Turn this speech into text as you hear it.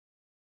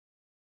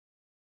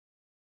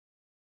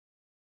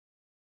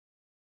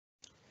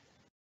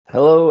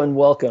Hello and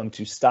welcome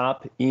to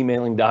Stop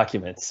Emailing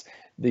Documents,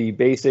 the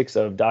basics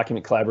of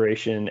document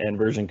collaboration and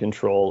version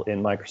control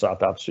in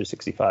Microsoft Office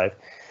 365.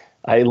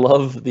 I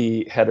love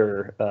the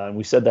header.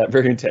 We said that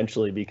very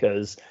intentionally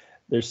because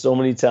there's so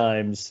many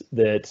times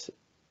that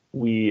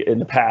in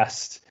the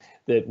past,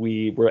 that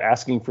we were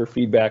asking for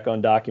feedback on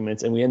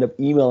documents and we end up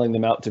emailing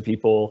them out to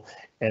people.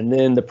 And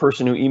then the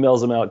person who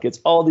emails them out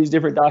gets all these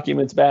different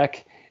documents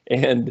back,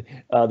 and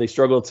they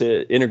struggle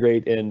to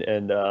integrate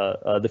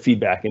the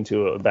feedback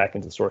back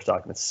into the source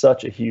document.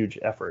 Such a huge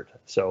effort.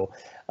 So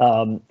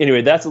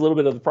anyway, that's a little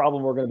bit of the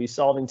problem we're going to be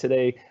solving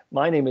today.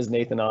 My name is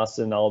Nathan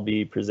Austin. I'll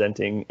be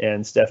presenting,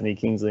 and Stephanie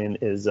Kingsley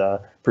is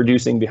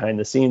producing behind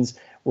the scenes.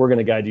 We're going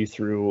to guide you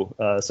through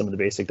some of the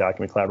basic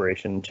document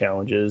collaboration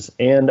challenges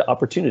and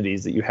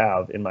opportunities that you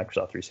have in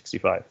Microsoft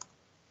 365.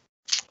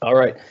 All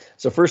right,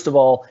 so first of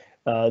all,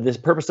 the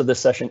purpose of this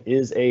session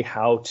is a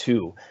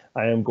how-to.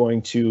 I am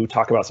going to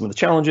talk about some of the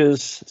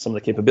challenges, some of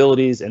the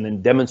capabilities, and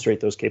then demonstrate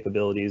those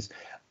capabilities.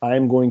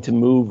 I'm going to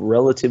move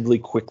relatively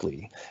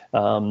quickly.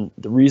 The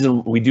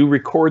reason we do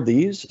record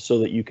these so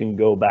that you can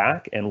go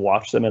back and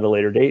watch them at a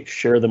later date,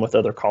 share them with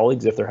other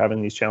colleagues if they're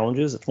having these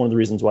challenges. It's one of the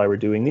reasons why we're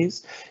doing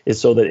these,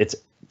 is so that it's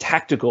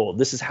tactical.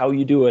 This is how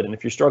you do it. And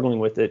if you're struggling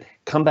with it,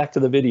 come back to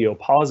the video,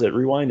 pause it,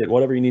 rewind it,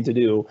 whatever you need to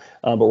do.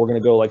 But we're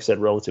going to go, like I said,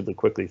 relatively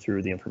quickly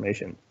through the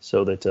information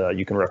so that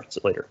you can reference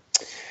it later.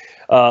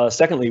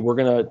 Secondly, we're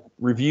going to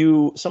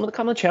review some of the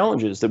common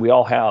challenges that we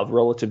all have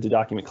relative to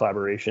document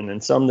collaboration,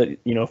 and some that,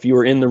 if you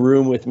were in the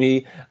room with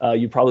me,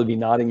 you'd probably be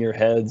nodding your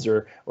heads,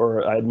 or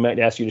I might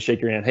ask you to shake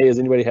your hand. Hey, has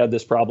anybody had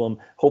this problem?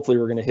 Hopefully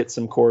we're going to hit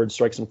some chords,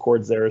 strike some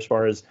chords there as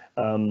far as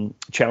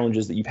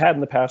challenges that you've had in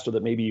the past or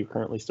that maybe you're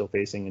currently still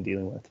facing and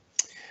dealing with.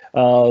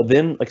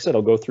 Then, like I said,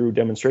 I'll go through,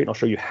 demonstrate, and I'll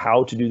show you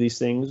how to do these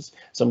things,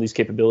 some of these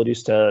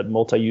capabilities to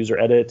multi-user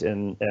edit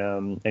and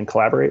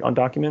collaborate on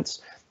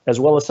documents, as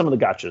well as some of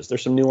the gotchas.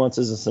 There's some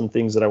nuances and some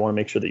things that I want to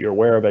make sure that you're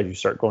aware of as you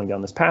start going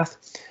down this path.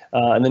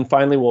 And then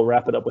finally, we'll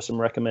wrap it up with some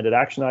recommended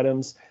action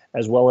items,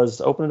 as well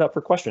as open it up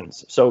for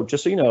questions. So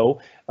just so you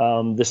know,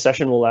 this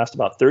session will last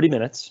about 30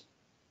 minutes.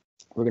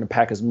 We're going to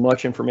pack as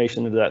much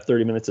information into that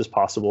 30 minutes as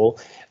possible.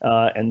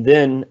 And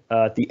then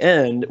at the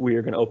end, we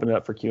are going to open it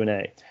up for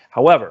Q&A.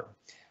 However,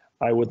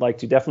 I would like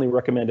to definitely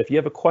recommend, if you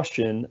have a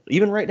question,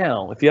 even right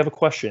now, if you have a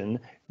question,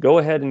 go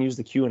ahead and use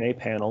the Q&A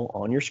panel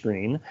on your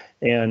screen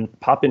and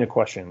pop in a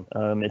question.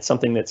 It's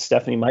something that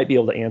Stephanie might be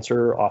able to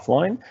answer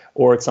offline,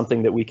 or it's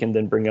something that we can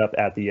then bring up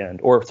at the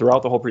end or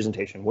throughout the whole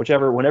presentation.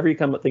 Whenever you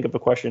think of a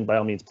question, by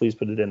all means, please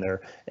put it in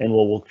there and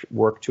we'll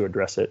work to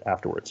address it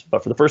afterwards.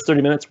 But for the first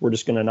 30 minutes, we're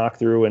just going to knock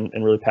through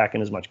and really pack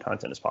in as much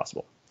content as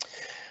possible.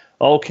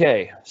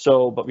 Okay,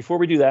 but before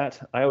we do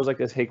that, I always like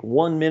to take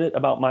 1 minute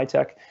about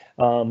MyTech.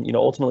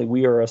 Ultimately,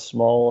 we are a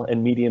small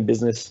and medium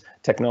business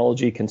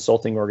technology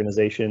consulting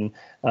organization.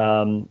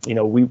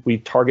 We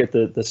target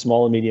the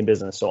small and medium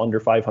business, so under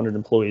 500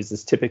 employees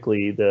is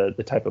typically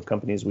the type of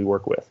companies we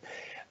work with.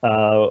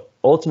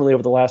 Ultimately,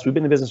 we've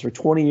been in business for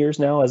 20 years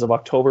now. As of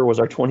October was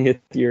our 20th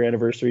year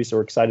anniversary, so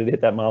we're excited to hit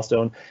that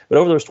milestone. But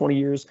over those 20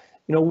 years,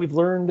 we've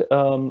learned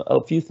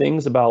a few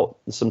things about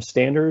some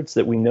standards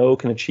that we know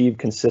can achieve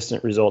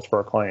consistent results for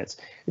our clients.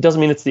 It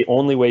doesn't mean it's the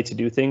only way to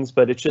do things,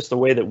 but it's just the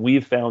way that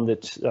we've found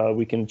that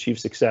we can achieve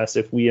success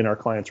if we and our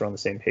clients are on the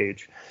same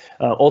page.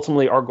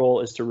 Ultimately, our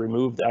goal is to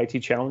remove the IT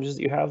challenges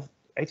that you have.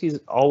 IT is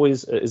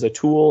always a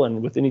tool,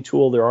 and with any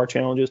tool there are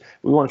challenges.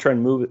 We want to try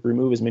and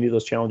remove as many of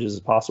those challenges as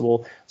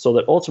possible, so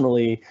that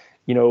ultimately,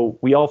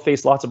 we all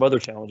face lots of other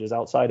challenges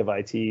outside of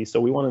IT. So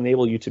we want to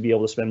enable you to be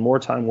able to spend more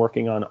time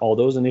working on all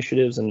those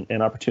initiatives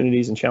and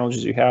opportunities and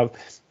challenges you have,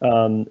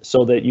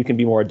 so that you can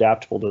be more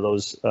adaptable to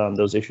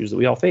those issues that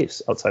we all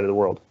face outside of the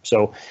world.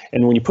 So,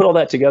 and when you put all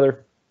that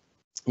together,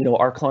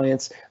 our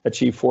clients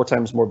achieve 4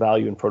 times more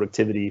value and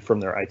productivity from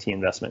their IT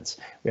investments.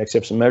 We actually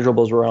have some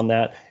measurables around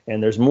that,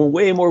 and there's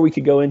way more we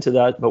could go into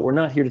that, but we're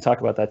not here to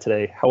talk about that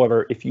today.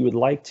 However, if you would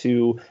like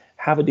to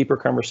have a deeper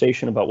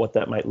conversation about what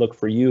that might look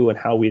for you and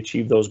how we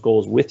achieve those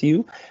goals with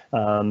you,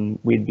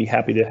 we'd be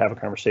happy to have a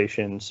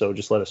conversation. So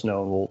just let us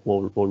know,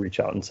 and we'll reach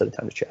out and set a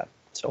time to chat.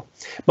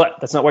 But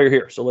that's not why you're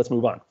here. So let's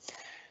move on.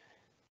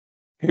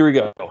 Here we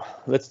go.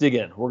 Let's dig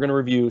in. We're going to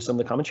review some of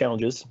the common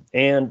challenges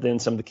and then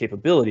some of the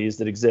capabilities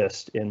that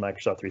exist in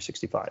Microsoft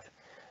 365.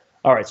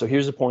 All right, so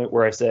here's the point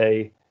where I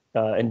say,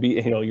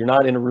 you're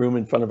not in a room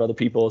in front of other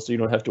people, so you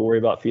don't have to worry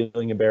about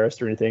feeling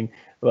embarrassed or anything.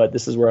 But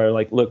this is where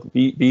I look,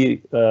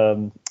 be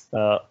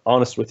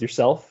honest with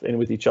yourself and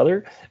with each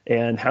other.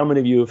 And how many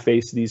of you have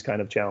faced these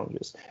kind of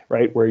challenges,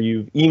 right? Where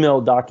you've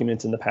emailed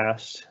documents in the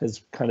past,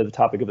 is kind of the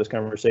topic of this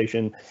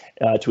conversation,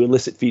 to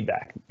elicit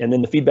feedback. And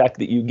then the feedback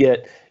that you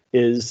get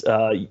is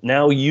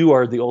now you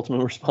are the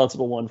ultimate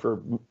responsible one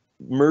for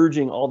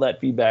merging all that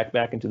feedback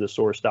back into the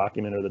source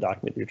document or the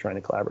document you're trying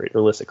to collaborate or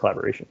elicit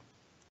collaboration.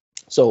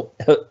 So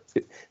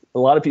a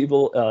lot of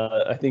people,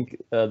 I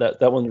think that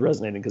one's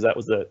resonating because that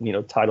was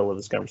the title of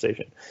this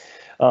conversation.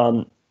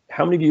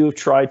 How many of you have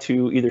tried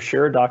to either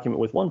share a document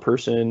with one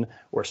person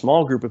or a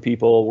small group of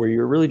people where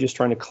you're really just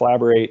trying to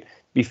collaborate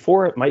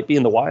before it might be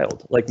in the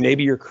wild. Like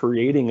maybe you're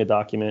creating a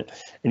document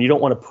and you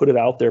don't want to put it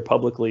out there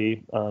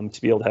publicly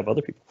to be able to have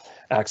other people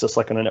access,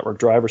 like on a network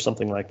drive or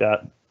something like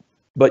that.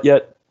 But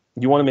yet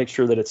you want to make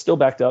sure that it's still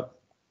backed up,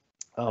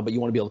 but you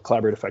want to be able to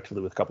collaborate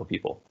effectively with a couple of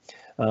people.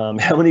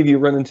 How many of you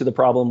run into the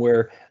problem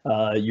where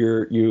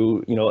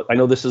you know, I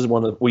know this is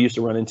one that we used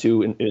to run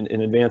into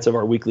in advance of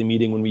our weekly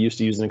meeting when we used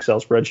to use an Excel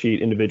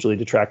spreadsheet individually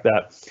to track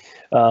that.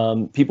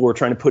 People were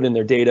trying to put in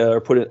their data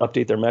or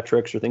update their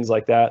metrics or things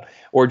like that,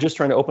 or just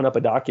trying to open up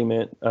a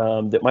document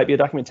that might be a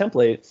document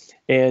template,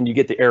 and you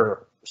get the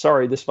error.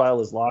 Sorry, this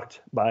file is locked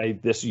by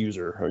this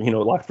user, or, you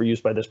know, locked for use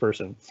by this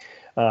person.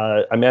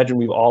 I imagine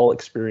we've all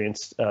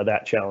experienced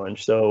that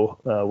challenge. So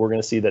we're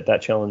going to see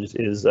that challenge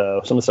is some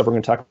of the stuff we're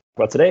going to talk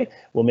about today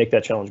will make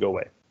that challenge go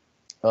away.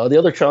 The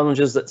other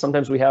challenges that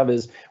sometimes we have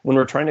is when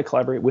we're trying to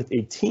collaborate with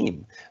a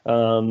team.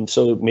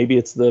 So maybe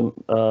it's the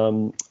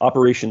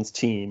operations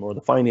team or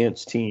the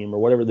finance team or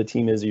whatever the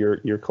team is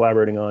you're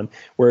collaborating on,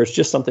 where it's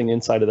just something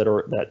inside of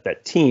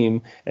that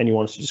team and you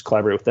want us to just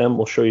collaborate with them.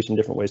 We'll show you some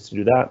different ways to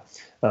do that.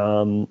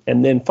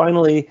 And then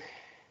finally,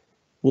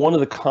 one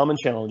of the common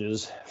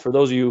challenges for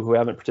those of you who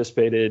haven't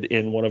participated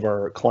in one of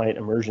our client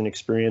immersion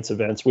experience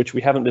events, which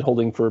we haven't been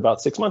holding for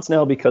about 6 months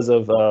now because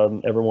of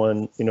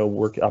everyone, you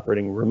know,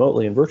 operating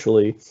remotely and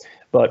virtually.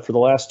 But for the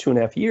last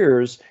 2.5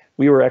 years,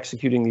 we were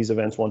executing these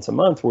events once a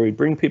month where we'd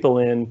bring people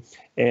in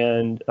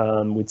and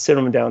we'd sit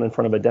them down in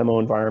front of a demo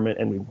environment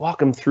and we'd walk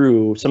them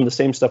through some of the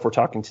same stuff we're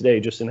talking today,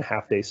 just in a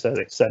half-day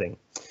setting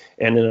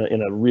and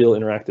in a real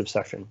interactive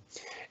session.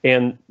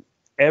 And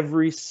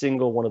every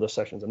single one of those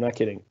sessions, I'm not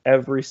kidding,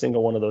 every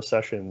single one of those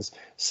sessions,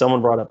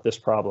 someone brought up this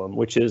problem,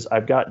 which is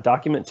I've got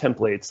document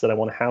templates that I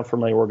want to have for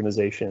my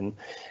organization.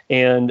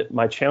 And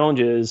my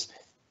challenge is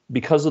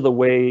because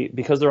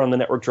they're on the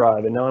network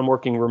drive and now I'm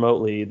working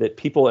remotely, that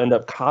people end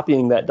up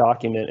copying that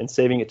document and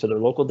saving it to their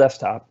local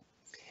desktop.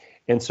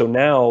 And so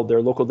now their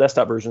local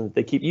desktop version that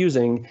they keep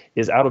using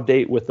is out of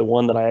date with the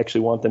one that I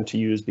actually want them to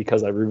use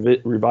because I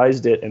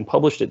revised it and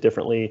published it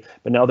differently,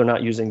 but now they're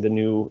not using the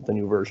new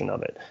version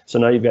of it. So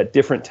now you've got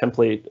different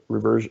template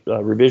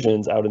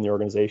revisions out in the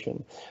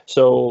organization.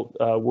 So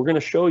we're going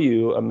to show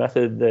you a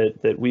method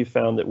that we've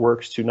found that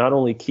works to not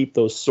only keep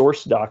those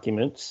source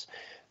documents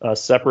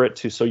separate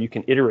so you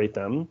can iterate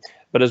them,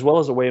 but as well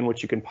as a way in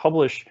which you can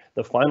publish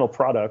the final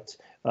product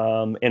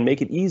and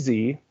make it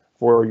easy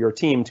for your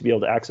team to be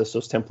able to access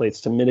those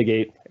templates to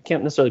mitigate, I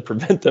can't necessarily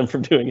prevent them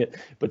from doing it,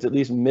 but to at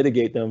least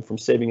mitigate them from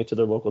saving it to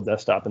their local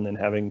desktop and then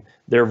having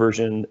their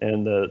version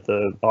and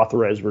the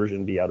authorized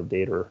version be out of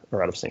date or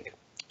out of sync.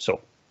 So,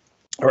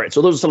 all right,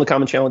 so those are some of the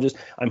common challenges.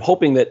 I'm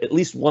hoping that at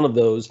least one of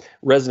those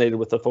resonated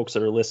with the folks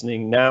that are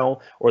listening now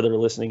or that are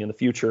listening in the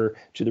future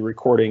to the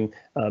recording,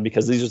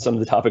 because these are some of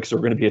the topics that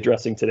we're going to be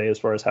addressing today as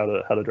far as how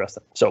to address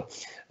them. So,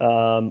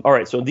 all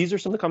right, so these are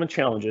some of the common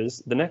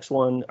challenges. The next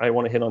one, I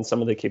want to hit on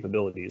some of the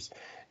capabilities.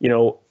 You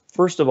know,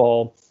 first of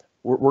all,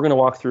 we're going to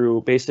walk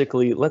through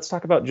basically, let's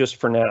talk about just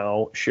for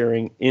now,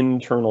 sharing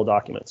internal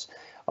documents.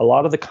 A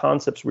lot of the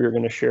concepts we are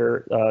going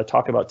to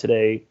talk about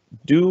today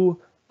do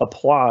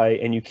apply,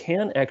 and you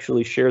can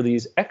actually share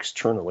these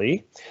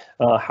externally.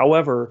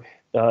 However,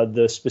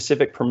 the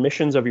specific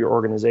permissions of your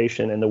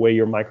organization and the way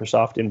your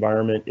Microsoft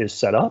environment is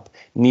set up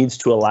needs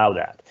to allow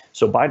that.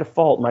 So by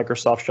default,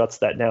 Microsoft shuts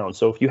that down.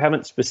 So if you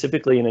haven't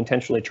specifically and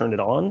intentionally turned it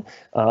on,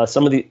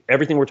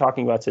 everything we're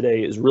talking about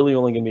today is really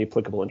only going to be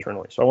applicable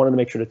internally. So I wanted to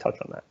make sure to touch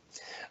on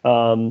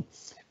that.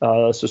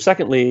 So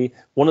secondly,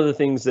 one of the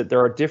things that there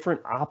are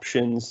different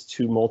options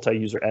to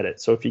multi-user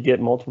edit. So if you get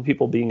multiple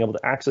people being able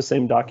to access the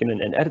same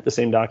document and edit the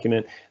same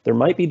document, there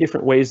might be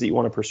different ways that you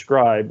want to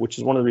prescribe, which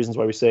is one of the reasons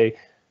why we say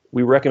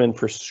we recommend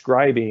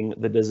prescribing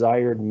the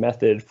desired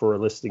method for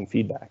eliciting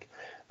feedback.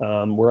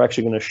 We're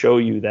actually going to show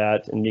you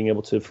that and being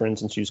able to, for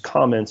instance, use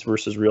comments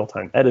versus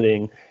real-time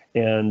editing.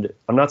 And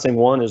I'm not saying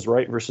one is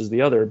right versus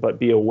the other, but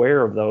be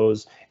aware of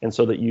those, and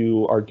so that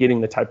you are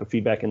getting the type of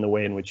feedback in the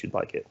way in which you'd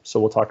like it. So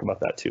we'll talk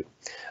about that too.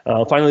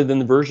 Finally, then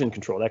the version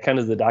control. That kind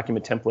of the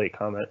document template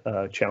comment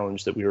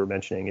challenge that we were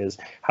mentioning is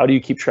how do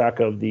you keep track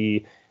of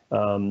the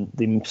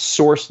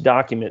source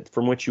document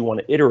from which you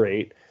want to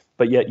iterate,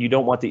 but yet you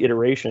don't want the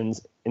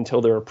iterations until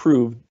they're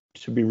approved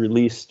to be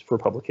released for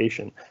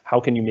publication. How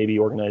can you maybe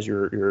organize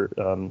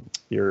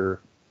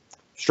your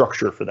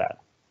structure for that?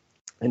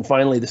 And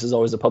finally, this is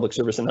always a public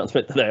service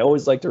announcement that I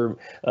always like to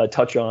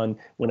touch on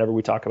whenever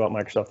we talk about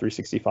Microsoft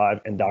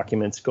 365 and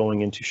documents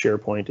going into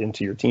SharePoint,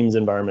 into your Teams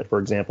environment, for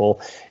example,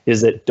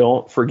 is that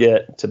don't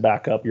forget to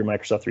back up your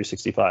Microsoft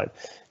 365.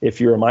 If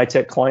you're a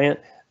MyTech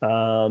client,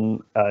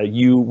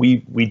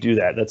 we do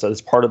that.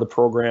 That's part of the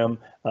program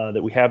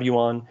that we have you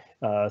on.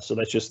 So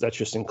that's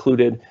just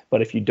included.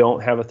 But if you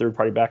don't have a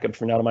third-party backup, if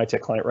you're not a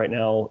MyTech client right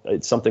now,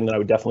 it's something that I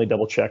would definitely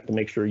double check to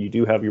make sure you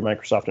do have your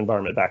Microsoft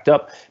environment backed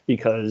up,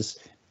 because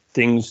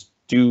things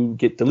do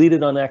get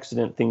deleted on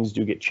accident, things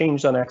do get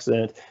changed on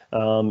accident,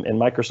 and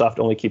Microsoft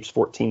only keeps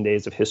 14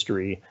 days of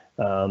history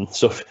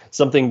So if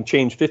something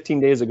changed 15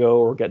 days ago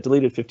or got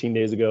deleted 15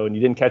 days ago and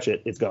you didn't catch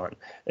it, it's gone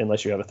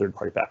unless you have a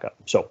third-party backup.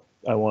 So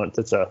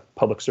that's a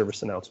public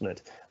service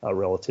announcement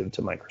relative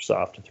to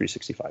Microsoft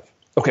 365.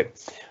 Okay,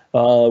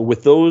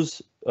 with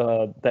those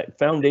that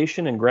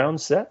foundation and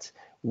ground set,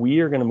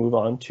 we are going to move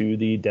on to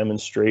the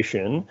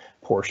demonstration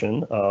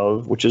portion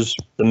of, which is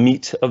the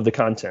meat of the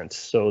content,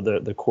 so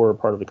the core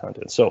part of the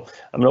content. So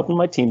I'm going to open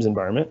my Teams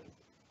environment.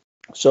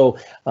 So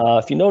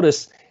if you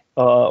notice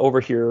over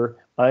here,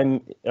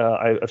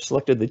 I've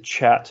selected the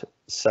chat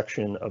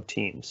section of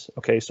Teams.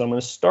 Okay, so I'm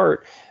going to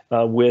start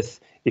with,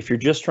 if you're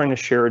just trying to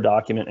share a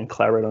document and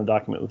collaborate on a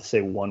document with,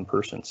 say, one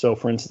person. So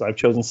for instance, I've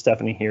chosen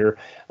Stephanie here,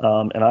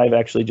 and I've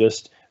actually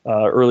just,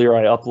 earlier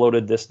I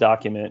uploaded this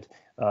document,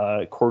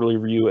 quarterly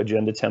review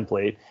agenda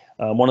template.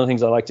 One of the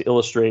things I like to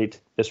illustrate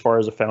as far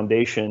as a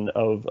foundation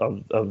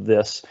of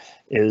this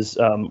is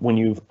when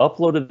you've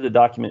uploaded the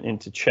document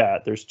into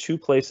chat, there's two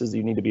places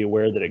you need to be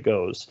aware that it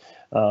goes.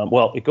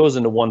 Well, it goes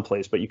into one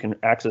place, but you can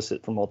access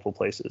it from multiple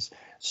places.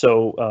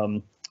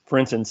 So for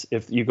instance,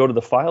 if you go to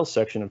the files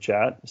section of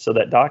chat, so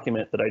that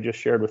document that I just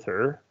shared with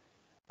her,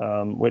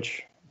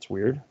 which it's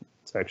weird,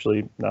 it's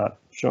actually not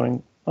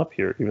showing up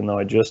here, even though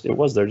it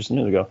was there just a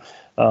minute ago.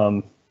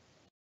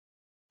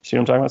 See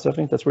what I'm talking about,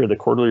 Stephanie? That's weird. The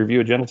quarterly review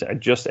agenda. I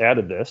just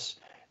added this,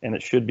 and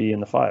it should be in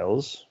the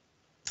files.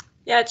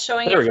 Yeah, it's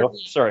showing. There we go.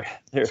 Sorry,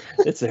 there,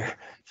 it's there.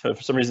 So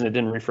for some reason it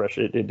didn't refresh.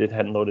 It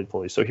hadn't loaded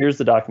fully. So here's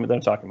the document that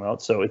I'm talking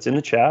about. So it's in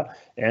the chat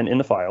and in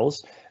the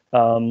files.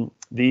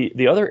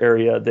 The other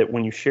area that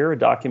when you share a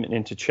document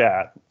into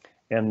chat,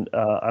 and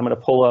I'm going to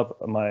pull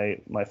up my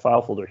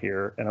file folder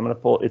here, and I'm going to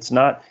pull. It's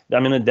not.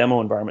 I'm in a demo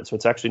environment, so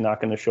it's actually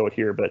not going to show it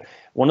here. But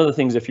one of the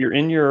things, if you're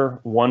in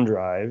your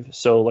OneDrive,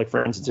 so like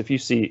for instance, if you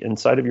see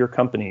inside of your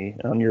company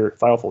on your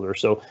file folder,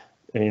 so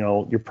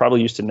you're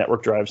probably used to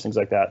network drives, things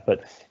like that.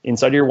 But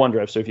inside of your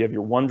OneDrive, so if you have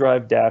your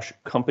OneDrive dash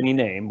company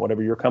name,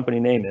 whatever your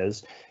company name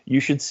is, you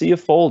should see a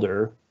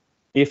folder.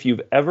 If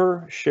you've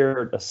ever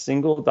shared a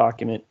single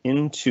document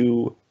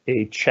into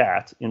a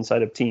chat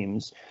inside of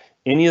Teams,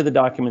 any of the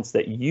documents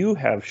that you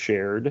have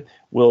shared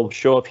will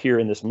show up here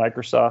in this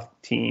Microsoft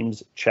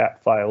Teams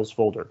chat files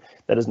folder.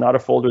 That is not a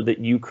folder that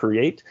you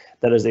create.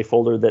 That is a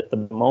folder that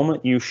the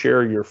moment you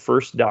share your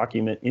first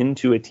document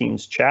into a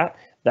Teams chat,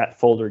 that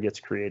folder gets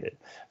created.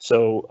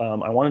 So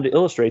I wanted to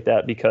illustrate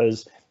that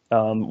because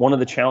one of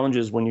the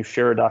challenges when you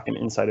share a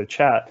document inside of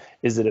chat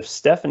is that if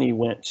Stephanie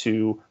went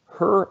to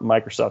her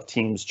Microsoft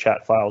Teams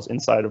chat files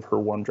inside of her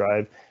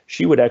OneDrive,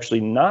 she would actually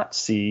not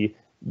see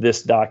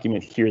this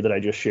document here that I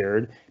just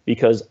shared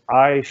because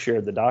I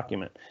shared the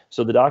document.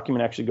 So the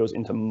document actually goes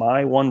into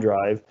my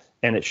OneDrive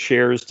and it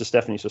shares to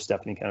Stephanie, so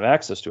Stephanie can have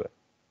access to it.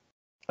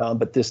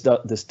 But this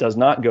does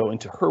not go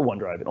into her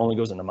OneDrive. It only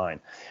goes into mine.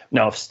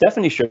 Now, if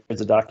Stephanie shares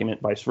a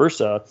document, vice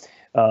versa,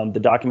 the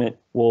document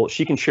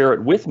she can share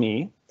it with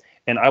me,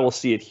 and I will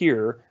see it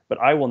here, but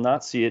I will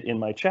not see it in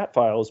my chat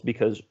files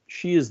because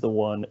she is the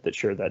one that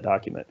shared that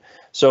document.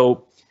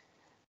 So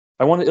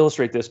I want to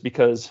illustrate this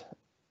because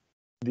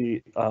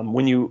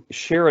when you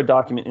share a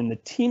document in the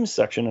Teams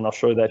section, and I'll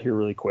show you that here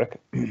really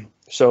quick.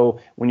 So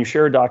when you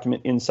share a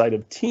document inside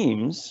of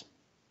Teams,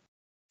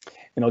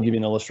 and I'll give you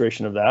an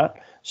illustration of that.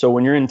 So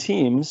when you're in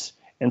Teams,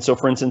 and so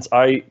for instance,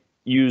 I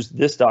used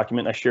this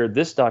document, I shared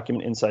this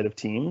document inside of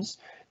Teams,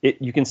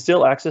 you can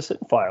still access it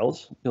in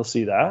files, you'll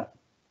see that,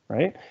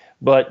 right?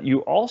 But you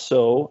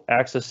also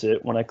access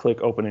it when I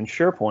click open in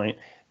SharePoint,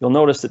 you'll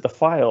notice that the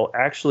file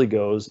actually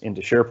goes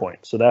into SharePoint.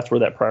 So that's where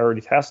that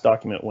priority task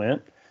document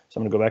went. So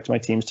I'm gonna go back to my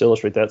Teams to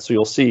illustrate that. So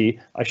you'll see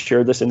I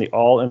shared this in the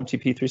all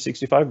MTP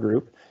 365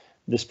 group.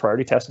 This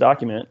priority task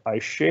document I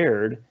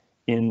shared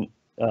in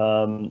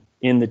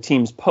the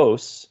Teams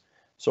posts.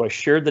 So I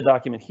shared the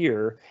document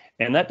here,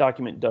 and that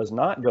document does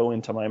not go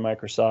into my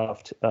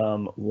Microsoft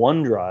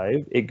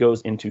OneDrive, it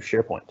goes into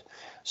SharePoint.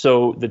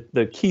 So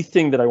the key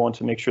thing that I want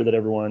to make sure that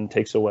everyone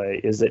takes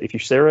away is that if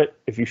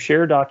you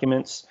share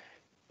documents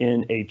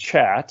in a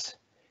chat,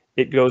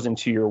 it goes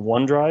into your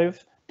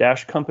OneDrive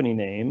dash company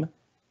name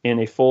in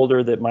a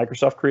folder that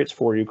Microsoft creates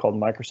for you called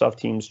Microsoft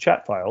Teams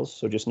chat files.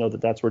 So just know that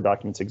that's where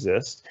documents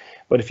exist.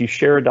 But if you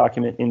share a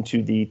document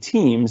into the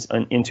Teams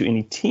and into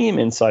any team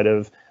inside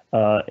of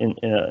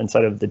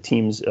the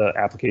Teams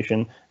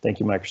application, thank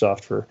you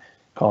Microsoft for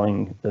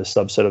calling the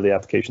subset of the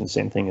application the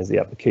same thing as the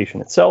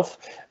application itself.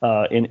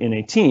 In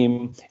a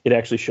team, it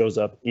actually shows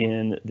up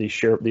in the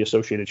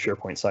associated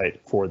SharePoint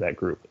site for that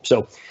group.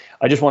 So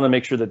I just want to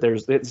make sure that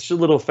it's a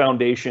little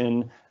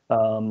foundation,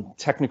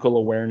 technical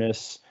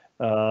awareness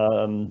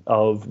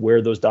of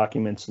where those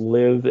documents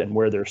live and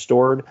where they're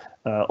stored.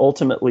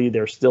 Ultimately,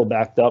 they're still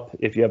backed up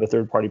if you have a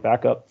third-party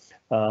backup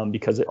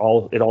because it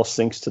all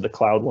syncs to the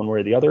cloud one way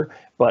or the other.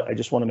 But I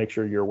just want to make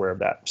sure you're aware of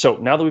that. So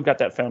now that we've got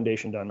that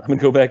foundation done, I'm going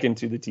to go back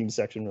into the Teams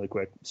section really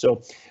quick.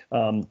 So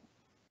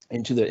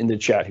into the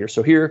chat here.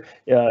 So here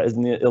is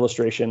in the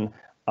illustration,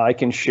 I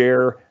can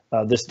share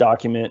this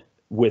document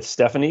with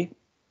Stephanie.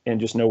 and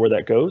just know where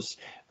that goes.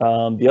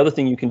 The other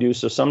thing you can do,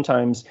 so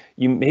sometimes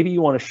maybe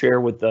you want to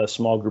share with a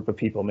small group of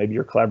people. Maybe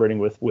you're collaborating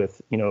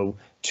with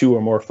 2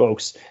 or more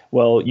folks.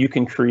 Well, you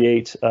can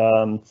create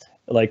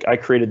like I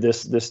created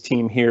this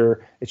team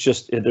here. It's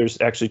just there's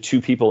actually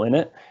 2 people in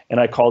it, and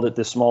I called it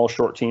the small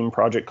short team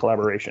project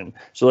collaboration.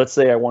 So let's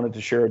say I wanted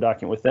to share a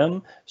document with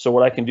them. So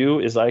what I can do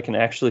is I can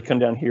actually come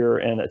down here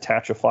and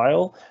attach a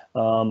file.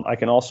 I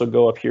can also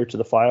go up here to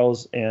the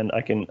files, and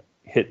I can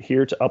hit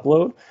here to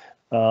upload.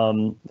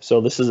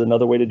 So this is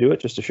another way to do it,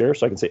 just to share.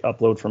 So I can say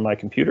upload from my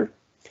computer.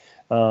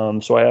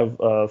 So I have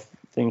a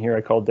thing here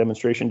I call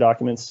demonstration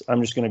documents.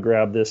 I'm just going to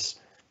grab this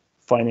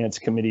finance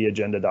committee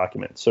agenda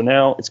document. So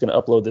now it's going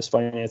to upload this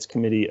finance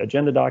committee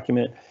agenda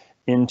document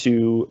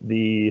into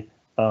the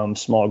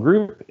small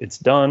group. It's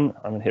done.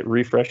 I'm going to hit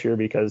refresh here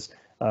because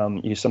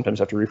you sometimes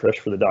have to refresh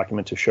for the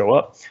document to show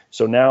up.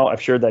 So now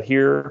I've shared that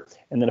here.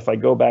 And then if I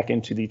go back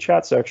into the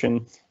chat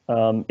section,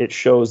 it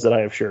shows that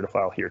I have shared a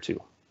file here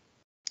too.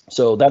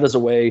 So that is a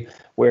way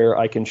where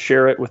I can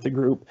share it with the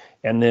group,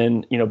 and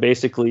then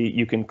basically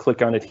you can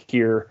click on it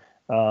here.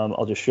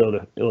 I'll just show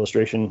the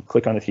illustration.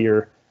 Click on it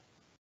here,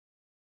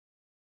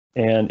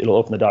 and it'll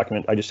open the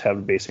document. I just have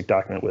a basic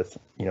document with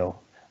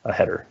a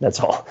header.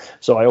 That's all.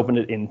 So I opened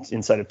it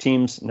inside of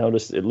Teams.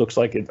 Notice it looks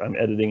like I'm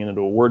editing it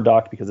into a Word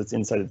doc because it's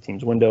inside of the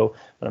Teams window.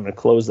 But I'm going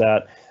to close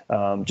that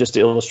just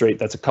to illustrate.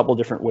 That's a couple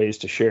different ways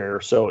to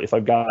share. So if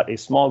I've got a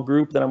small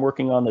group that I'm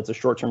working on that's a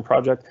short-term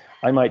project,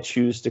 I might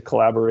choose to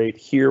collaborate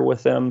here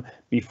with them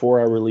before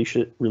I release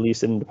it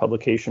into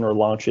publication or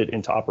launch it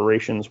into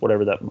operations,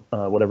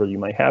 whatever you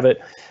might have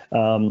it.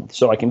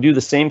 So I can do the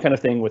same kind of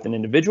thing with an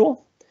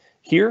individual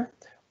here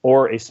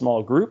or a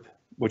small group,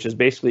 which is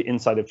basically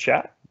inside of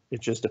chat. It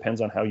just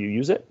depends on how you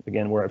use it,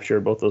 again, where I've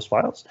shared both those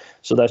files.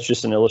 So that's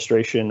just an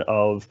illustration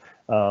of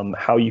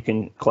how you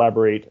can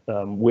collaborate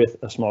with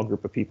a small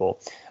group of people.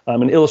 I'm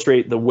going to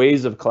illustrate the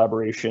ways of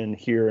collaboration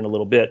here in a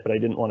little bit, but I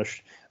didn't want to,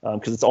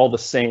 because it's all the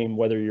same,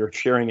 whether you're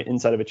sharing it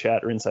inside of a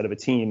chat or inside of a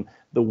team,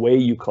 the way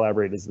you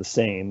collaborate is the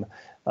same.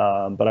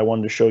 But I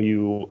wanted to show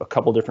you a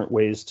couple different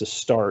ways to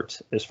start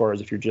as far as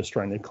if you're just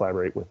trying to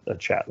collaborate with a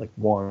chat, like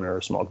one or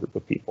a small group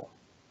of people.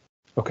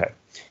 Okay,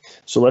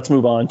 so let's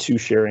move on to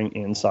sharing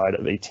inside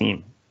of a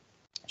team.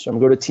 So I'm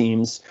going to go to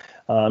Teams.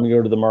 I'm going to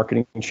go to the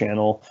marketing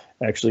channel.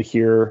 Actually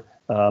here,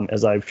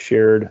 as I've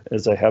shared,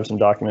 as I have some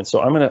documents.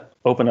 So I'm going to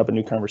open up a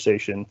new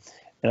conversation,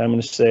 and I'm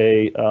going to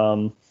say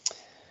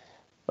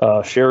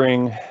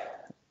sharing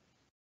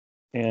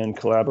and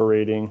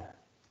collaborating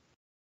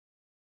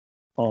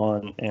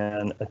on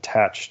an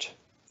attached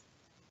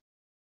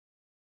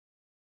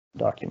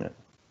document.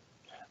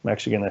 I'm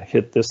actually going to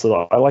hit this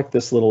little, I like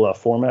this little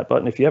format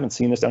button. If you haven't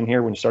seen this down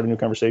here when you start a new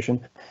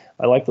conversation,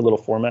 I like the little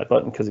format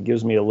button because it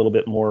gives me a little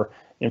bit more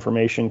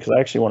information, because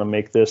I actually want to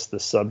make this the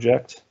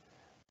subject.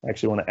 I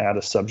actually want to add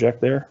a subject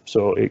there.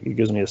 So it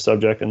gives me a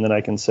subject, and then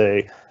I can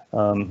say,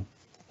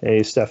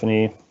 hey,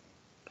 Stephanie,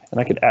 and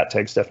I could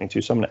 @tag Stephanie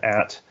too. So I'm going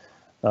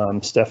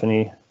to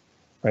Stephanie,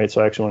 right?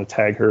 So I actually want to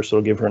tag her, so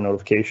I'll give her a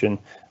notification.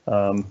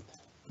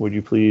 Would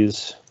you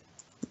please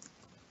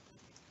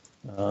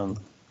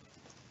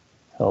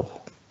help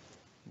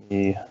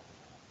me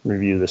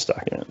review this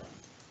document?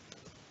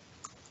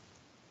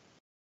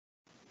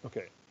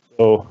 Okay,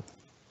 so,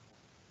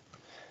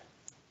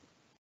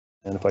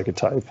 and if I could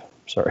type,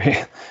 sorry,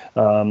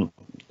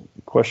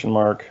 question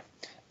mark,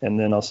 and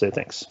then I'll say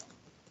thanks.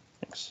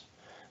 Thanks.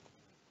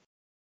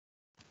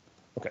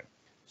 Okay,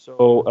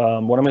 so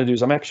what I'm going to do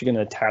is I'm actually going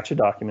to attach a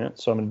document.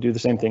 So I'm going to do the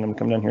same thing. I'm going to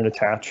come down here and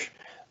attach.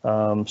 So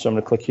I'm going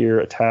to click here,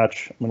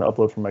 attach. I'm going to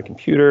upload from my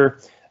computer.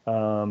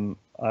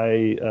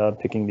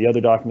 Picking the other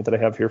document that I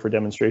have here for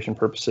demonstration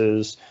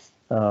purposes.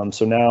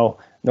 So now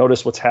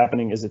notice what's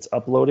happening is it's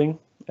uploading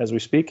as we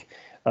speak.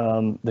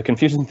 The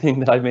confusing thing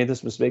that I've made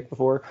this mistake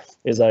before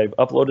is I've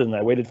uploaded and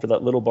I waited for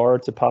that little bar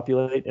to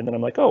populate, and then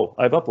I'm like, oh,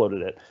 I've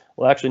uploaded it.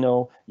 Well, actually,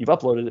 no, you've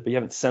uploaded it, but you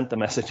haven't sent the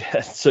message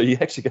yet. So you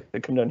actually got to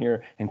come down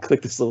here and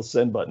click this little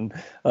send button,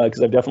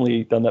 because I've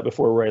definitely done that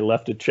before where I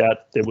left a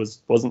chat that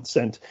wasn't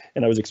sent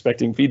and I was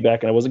expecting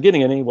feedback and I wasn't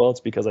getting any. Well, it's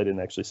because I didn't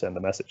actually send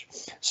the message.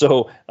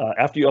 So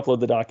after you upload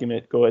the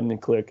document, go ahead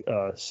and click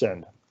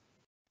send.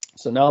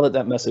 So now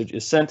that message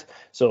is sent,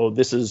 so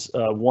this is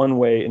one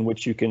way in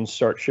which you can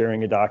start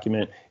sharing a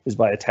document is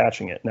by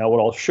attaching it. Now what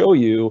I'll show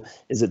you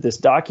is that this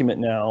document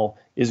now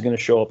is going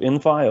to show up in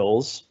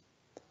files.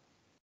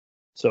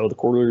 So the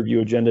quarterly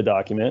review agenda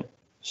document.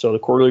 So the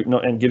quarterly,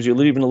 and gives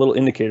you even a little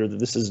indicator that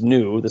this is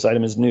new, this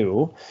item is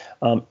new.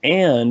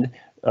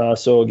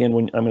 So again,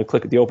 when I'm going to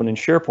click at the open in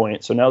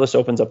SharePoint, so now this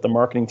opens up the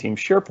marketing team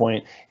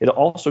SharePoint. It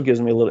also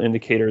gives me a little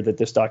indicator that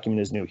this document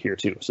is new here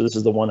too. So this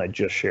is the one I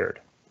just shared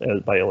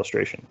by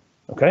illustration.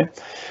 Okay,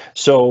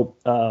 so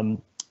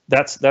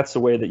that's the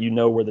way that you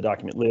know where the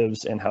document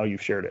lives and how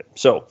you've shared it.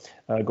 So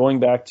going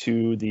back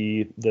to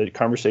the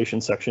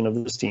conversation section of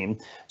this team,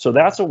 so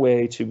that's a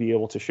way to be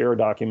able to share a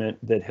document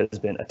that has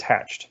been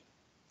attached.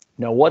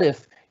 Now, what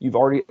if you've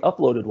already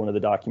uploaded one of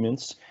the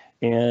documents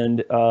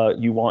and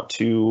you want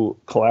to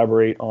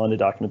collaborate on a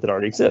document that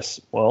already exists?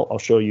 Well, I'll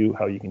show you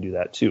how you can do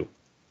that too.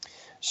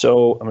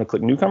 So I'm going to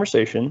click New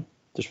Conversation,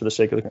 just for the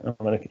sake of I'm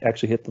going to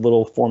actually hit the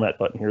little format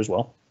button here as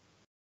well.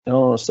 And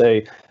I'm going to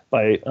say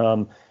by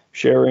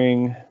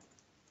sharing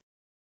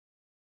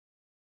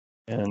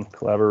and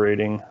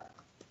collaborating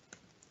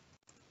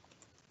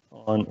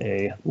on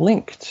a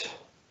linked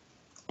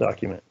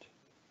document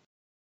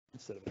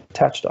instead of an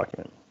attached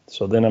document.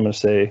 So then I'm going to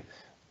say,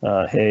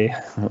 hey,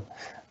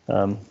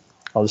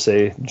 I'll just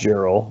say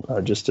Gerald,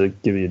 just to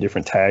give you a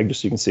different tag,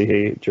 just so you can see,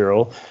 hey,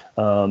 Gerald.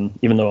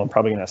 Even though I'm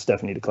probably going to ask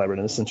Stephanie to collaborate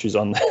on this since she's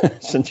on,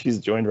 since she's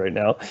joined right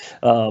now.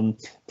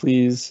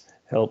 Please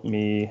help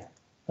me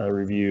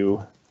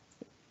review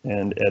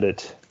and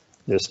edit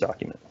this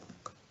document.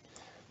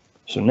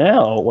 So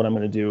now what I'm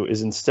going to do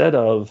is instead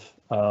of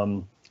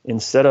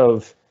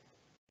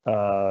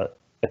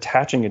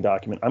attaching a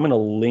document, I'm going to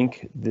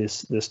link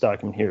this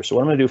document here. So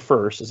what I'm going to do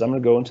first is I'm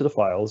going to go into the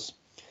files.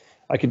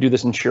 I could do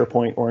this in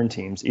SharePoint or in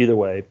Teams, either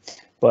way,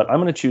 but I'm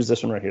going to choose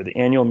this one right here, the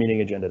annual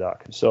meeting agenda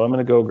doc. So I'm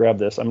going to go grab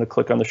this. I'm going to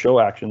click on the show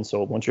action.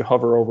 So once you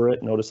hover over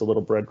it, notice the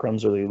little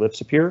breadcrumbs or the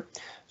ellipse appear.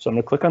 So I'm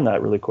going to click on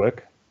that really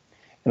quick,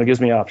 and it gives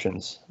me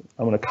options.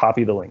 I'm going to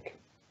copy the link.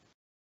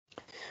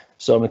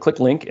 So I'm going to click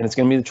link, and it's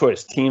going to be the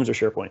choice, Teams or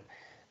SharePoint.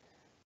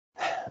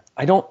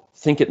 I don't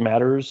think it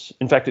matters.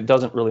 In fact, it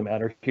doesn't really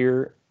matter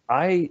here.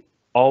 I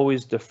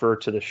always defer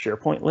to the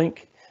SharePoint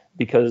link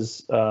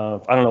because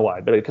I don't know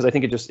why, but because I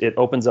think it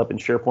opens up in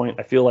SharePoint.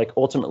 I feel like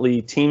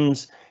ultimately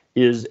Teams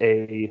is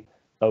a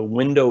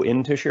window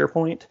into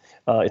SharePoint.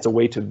 It's a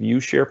way to view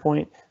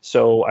SharePoint.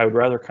 So I would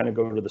rather kind of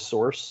go to the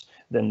source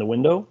than the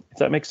window, if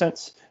that makes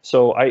sense.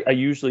 So I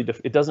usually,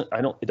 it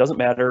doesn't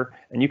matter,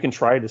 and you can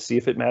try to see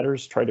if it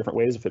matters, try different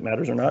ways if it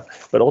matters or not,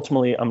 but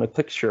ultimately I'm gonna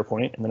click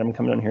SharePoint, and then I'm gonna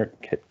come down here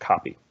and hit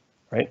copy,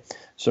 right?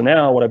 So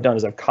now what I've done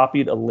is I've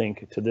copied a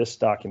link to this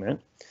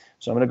document.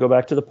 So I'm gonna go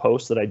back to the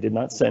post that I did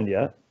not send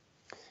yet.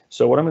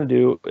 So what I'm gonna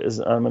do is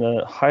I'm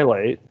gonna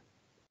highlight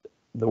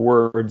the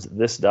words,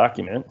 this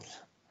document,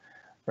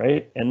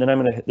 right? And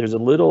then there's a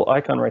little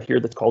icon right here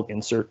that's called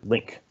insert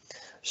link.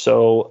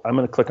 So I'm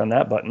gonna click on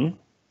that button.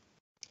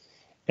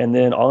 And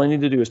then all I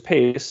need to do is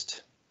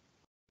paste,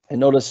 and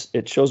notice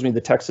it shows me the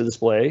text to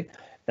display,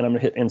 and I'm gonna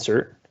hit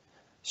insert.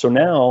 So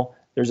now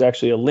there's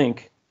actually a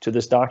link to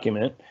this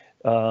document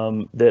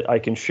that I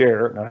can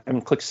share. Now, I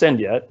haven't clicked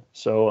send yet,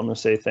 so I'm gonna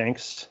say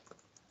thanks,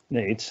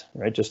 Nate,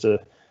 right, just to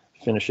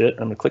finish it.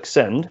 I'm gonna click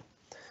send.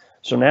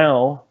 So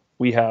now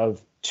we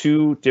have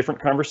two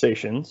different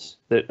conversations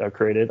that I've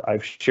created.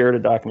 I've shared a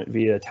document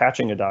via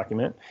attaching a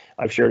document.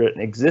 I've shared an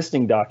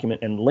existing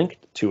document and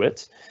linked to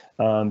it.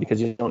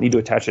 Because you don't need to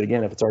attach it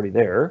again if it's already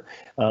there.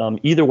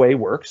 Either way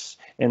works.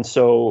 And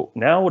so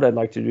now what I'd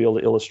like to be able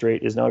to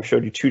illustrate is now I've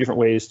showed you two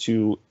different ways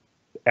to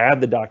add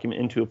the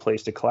document into a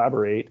place to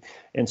collaborate.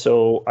 And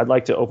so I'd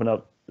like to open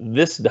up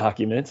this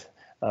document,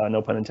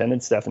 no pun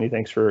intended. Stephanie,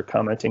 thanks for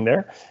commenting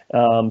there. So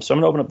I'm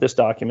gonna open up this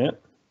document.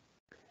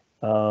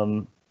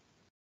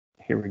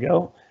 Here we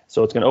go.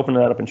 So it's gonna open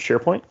that up in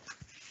SharePoint.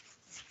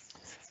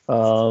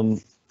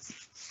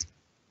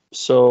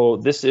 So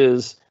this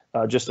is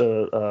just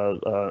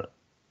so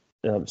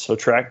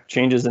track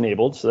changes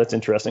enabled, so that's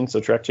interesting. So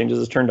track changes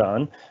is turned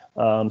on.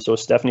 So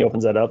Stephanie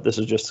opens that up. This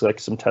is just like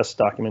some test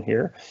document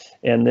here.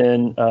 And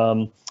then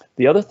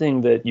the other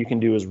thing that you can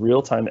do is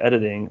real-time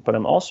editing, but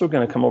I'm also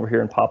going to come over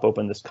here and pop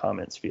open this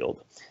comments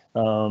field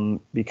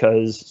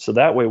because so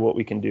that way what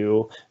we can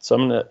do, so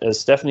I'm going to, as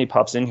Stephanie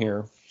pops in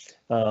here,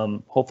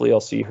 hopefully I'll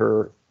see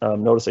her.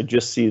 Notice I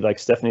just see like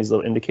Stephanie's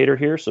little indicator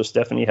here. So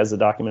Stephanie has the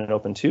document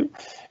open too.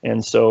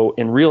 And so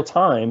in real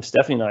time,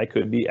 Stephanie and I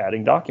could be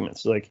adding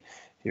documents. So like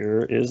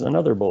here is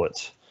another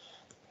bullet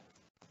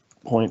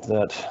point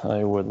that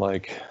I would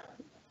like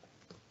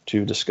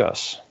to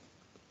discuss,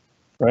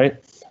 right?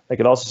 I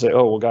could also say,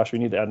 oh, well, gosh, we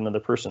need to add another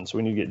person. So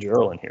we need to get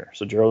Gerald in here.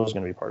 So Gerald is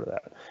going to be part of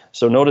that.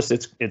 So notice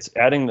it's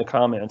adding the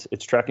comment,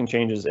 it's tracking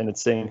changes, and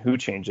it's saying who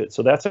changed it.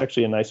 So that's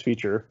actually a nice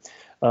feature.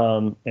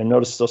 And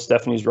notice still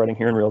Stephanie's writing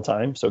here in real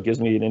time. So it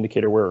gives me an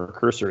indicator where her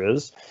cursor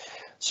is.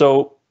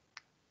 So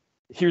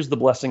here's the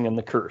blessing and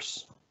the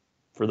curse.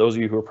 For those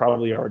of you who are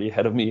probably already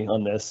ahead of me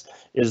on this,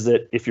 is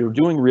that if you're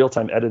doing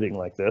real-time editing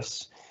like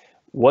this,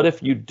 what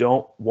if you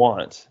don't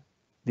want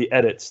the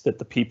edits that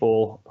the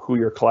people who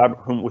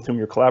with whom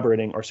you're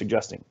collaborating are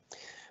suggesting?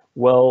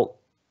 Well,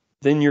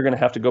 then you're going to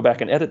have to go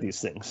back and edit these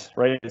things,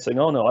 right? It's saying,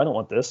 oh no, I don't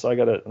want this. So I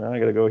gotta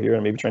go here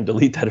and maybe try and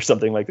delete that or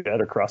something like that,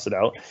 or cross it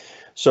out.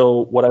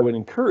 So what I would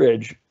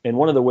encourage, and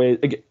one of the ways,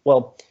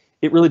 well,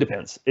 it really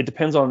depends. It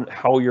depends on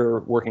how you're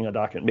working a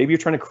document. Maybe you're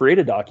trying to create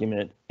a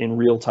document in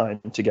real time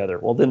together.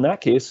 Well, then in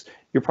that case,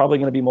 you're probably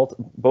going to be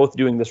both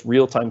doing this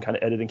real time kind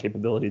of editing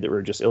capability that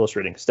we're just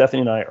illustrating.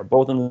 Stephanie and I are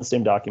both in the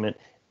same document,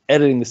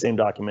 editing the same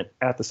document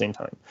at the same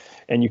time.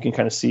 And you can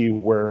kind of see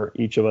where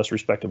each of us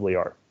respectively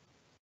are.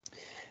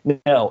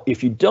 Now,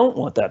 if you don't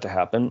want that to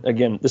happen,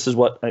 again, this is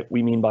what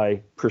we mean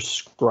by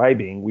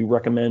prescribing. We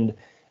recommend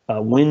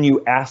when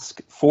you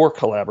ask for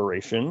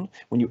collaboration,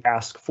 when you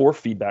ask for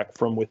feedback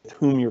from with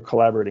whom you're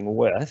collaborating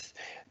with,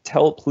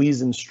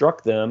 please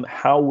instruct them,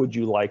 how would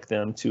you like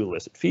them to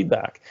elicit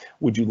feedback?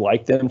 Would you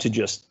like them to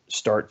just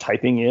start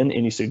typing in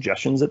any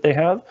suggestions that they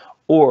have?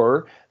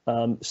 Or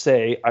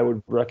say, I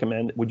would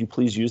recommend, would you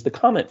please use the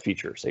comment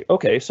feature? Say,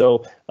 okay,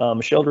 so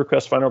Michelle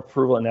requests final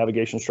approval and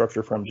navigation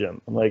structure from Jim.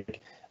 I'm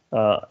like,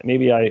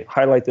 maybe I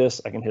highlight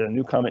this, I can hit a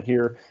new comment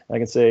here, I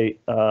can say,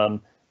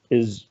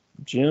 is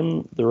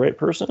Jim the right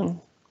person?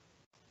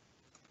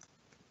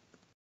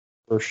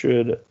 Or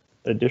should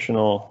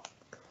additional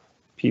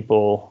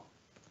people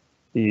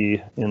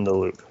be in the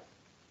loop?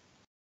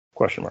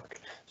 Question mark.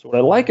 So what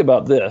I like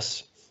about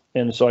this,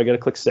 and so I got to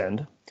click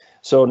send.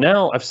 So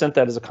now I've sent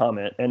that as a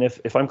comment, and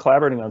if I'm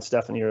collaborating on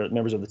Stephanie or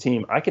members of the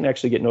team, I can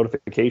actually get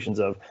notifications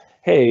of,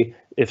 hey,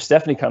 if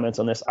Stephanie comments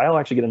on this, I'll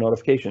actually get a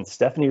notification.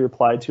 Stephanie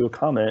replied to a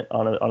comment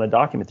on a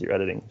document that you're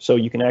editing. So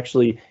you can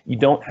actually, you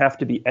don't have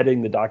to be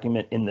editing the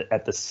document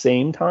at the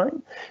same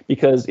time,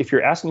 because if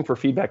you're asking for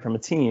feedback from a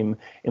team,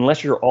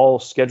 unless you're all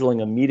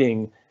scheduling a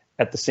meeting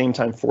at the same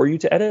time for you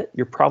to edit,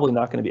 you're probably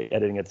not going to be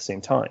editing at the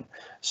same time.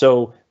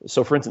 So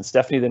for instance,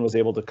 Stephanie then was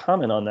able to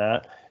comment on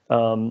that,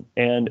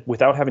 and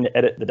without having to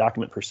edit the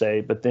document per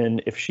se, but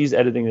then if she's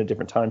editing at a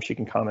different time, she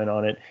can comment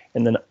on it.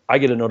 And then I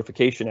get a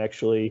notification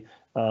actually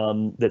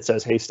that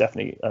says, hey,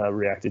 Stephanie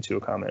reacted to a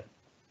comment,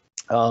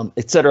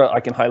 etc. I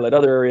can highlight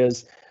other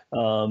areas,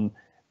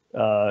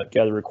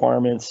 gather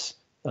requirements.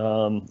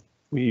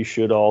 We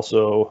should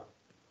also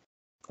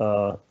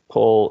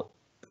pull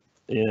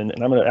in,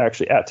 and I'm going to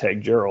actually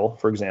 @tag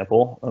Gerald, for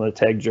example. I'm going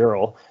to tag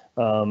Gerald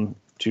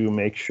to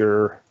make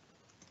sure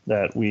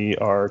that we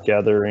are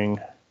gathering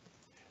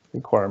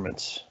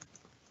requirements.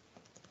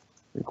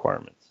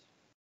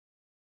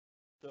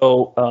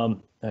 So,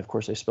 of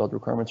course, I spelled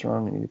requirements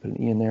wrong. I need to put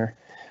an E in there.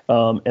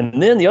 And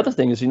then the other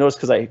thing is, you notice,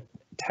 because I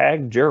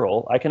tagged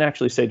Gerald, I can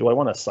actually say, do I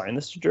want to assign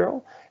this to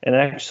Gerald? And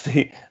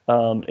actually,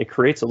 it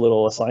creates a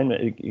little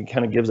assignment. It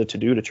kind of gives a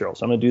to-do to Gerald.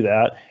 So I'm going to do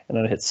that, and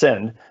then hit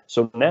send.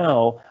 So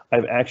now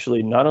I've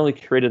actually not only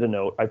created a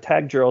note, I've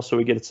tagged Gerald so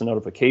he gets a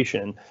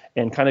notification,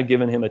 and kind of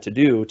given him a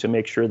to-do to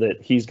make sure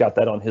that he's got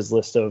that on his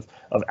list of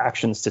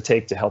actions to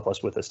take to help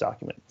us with this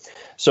document.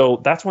 So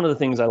that's one of the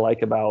things I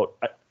like about,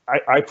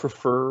 I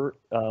prefer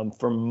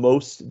for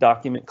most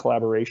document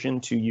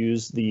collaboration to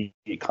use the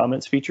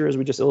comments feature, as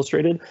we just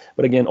illustrated.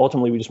 But again,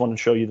 ultimately, we just wanted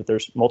to show you that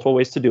there's multiple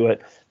ways to do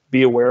it.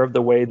 Be aware of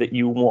the way that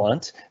you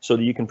want so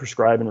that you can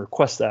prescribe and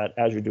request that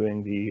as you're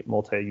doing the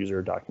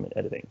multi-user document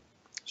editing.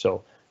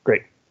 So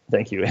great.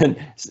 Thank you. And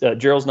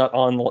Gerald's not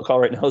on the call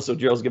right now, so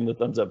Gerald's giving the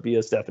thumbs up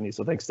via Stephanie.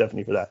 So thanks,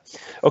 Stephanie, for that.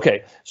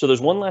 Okay, so there's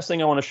one last thing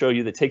I want to show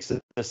you that takes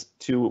this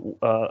to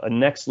a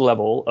next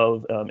level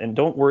of, and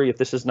don't worry if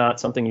this is not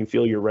something you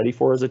feel you're ready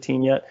for as a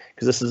team yet,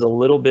 because this is a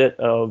little bit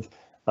of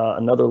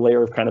another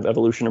layer of kind of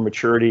evolution or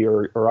maturity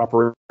or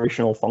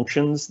operational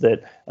functions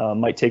that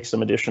might take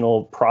some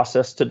additional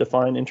process to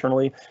define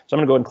internally. So I'm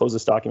going to go ahead and close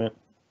this document.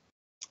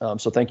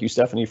 So thank you,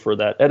 Stephanie, for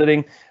that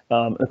editing.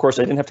 Of course,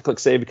 I didn't have to click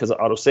save because it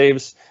auto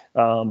saves,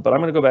 but I'm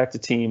going to go back to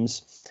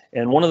Teams.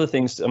 And one of the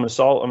things I'm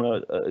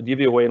going to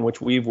give you a way in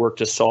which we've worked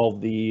to solve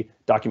the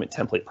document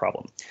template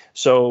problem.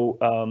 So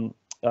I'm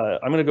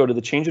going to go to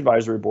the change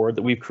advisory board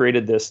that we've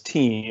created this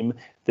team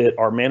that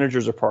our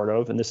managers are part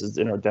of, and this is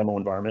in our demo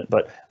environment.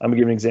 But I'm going to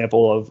give an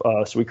example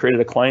of, so we created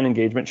a client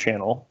engagement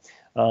channel.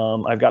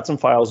 I've got some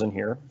files in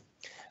here.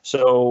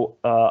 So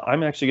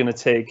I'm actually going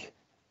to take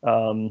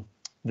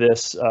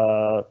this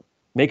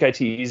Make IT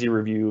Easy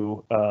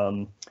review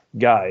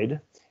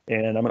guide,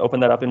 and I'm going to open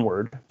that up in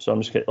Word. So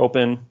I'm just going to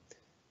open,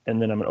 and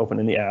then I'm going to open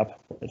in the app.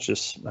 It's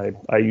just,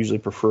 I usually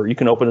prefer, you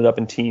can open it up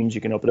in Teams,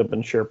 you can open it up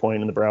in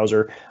SharePoint in the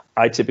browser.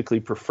 I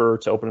typically prefer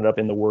to open it up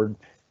in the Word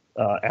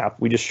app.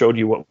 We just showed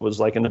you what was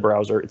like in the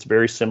browser. It's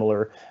very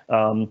similar,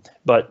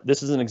 but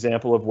this is an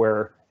example of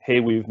where,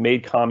 hey, we've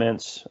made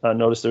comments.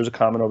 Notice there's a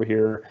comment over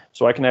here.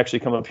 So I can actually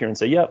come up here and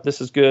say, yep,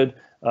 this is good.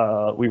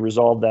 We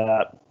resolved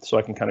that. So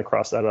I can kind of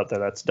cross that out that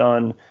that's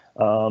done.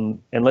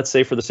 And let's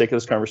say for the sake of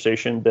this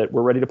conversation that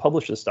we're ready to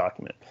publish this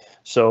document.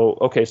 So,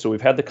 okay, so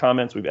we've had the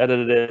comments, we've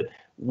edited it.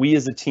 We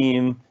as a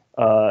team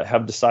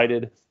have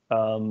decided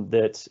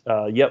that,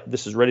 yep,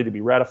 this is ready to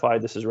be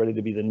ratified. This is ready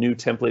to be the new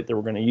template that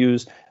we're going to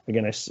use.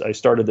 Again, I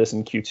started this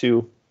in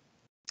Q2.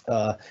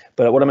 But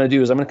what I'm going to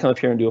do is I'm going to come up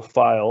here and do a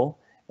file,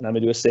 and I'm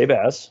going to do a save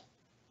as.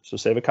 So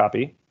save a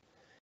copy.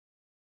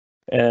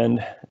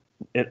 And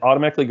it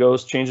automatically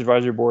goes change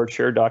advisory board,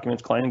 shared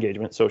documents, client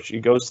engagement. So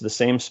it goes to the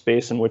same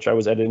space in which I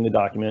was editing the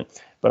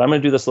document. But I'm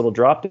going to do this little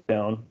drop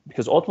down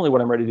because ultimately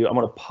what I'm ready to do, I'm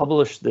going to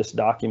publish this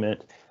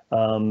document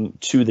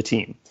to the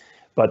team.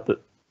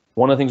 But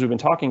one of the things we've been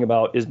talking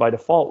about is by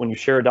default, when you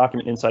share a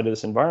document inside of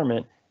this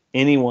environment,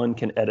 anyone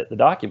can edit the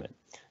document.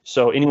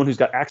 So anyone who's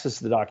got access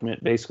to the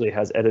document basically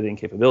has editing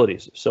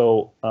capabilities.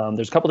 So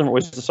there's a couple different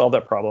ways to solve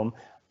that problem.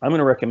 I'm going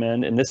to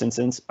recommend, in this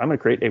instance, I'm going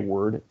to create a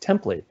Word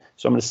template.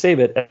 So I'm going to save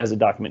it as a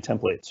document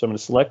template. So I'm going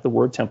to select the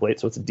Word template.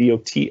 So it's a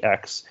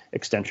DOTX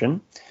extension,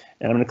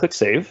 and I'm going to click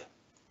Save.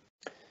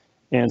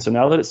 And so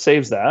now that it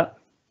saves that,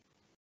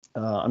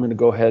 I'm going to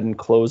go ahead and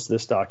close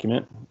this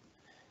document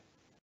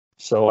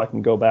so I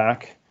can go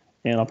back,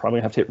 and I'll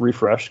probably have to hit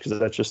refresh because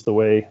that's just the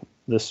way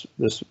this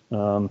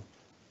here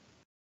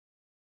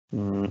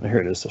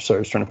it is. Sorry, I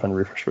was trying to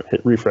find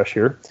hit refresh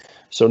here.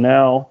 So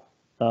now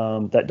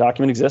that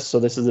document exists. So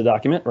this is the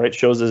document, right?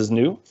 Shows this is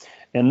new.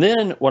 And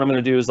then what I'm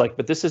going to do is like,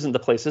 but this isn't the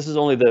place. This is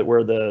only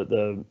where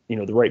the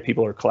the right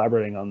people are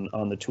collaborating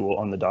on the tool,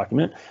 on the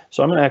document.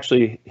 So I'm going to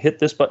actually hit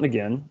this button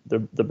again,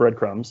 the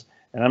breadcrumbs,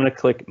 and I'm going to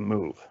click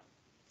move.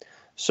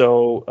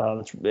 So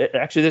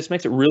actually, this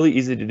makes it really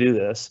easy to do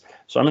this.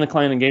 So I'm in the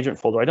client engagement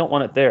folder. I don't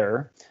want it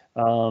there.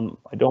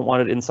 I don't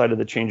want it inside of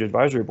the change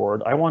advisory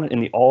board. I want it in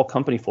the all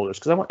company folders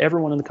because I want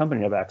everyone in the company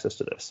to have access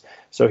to this.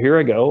 So here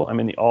I go. I'm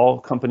in the all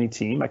company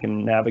team. I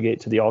can navigate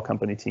to the all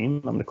company team.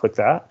 I'm going to click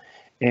that,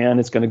 and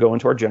it's going to go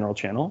into our general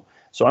channel.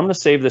 So I'm going to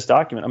save this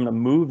document. I'm going to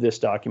move this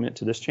document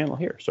to this channel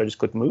here. So I just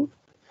click move.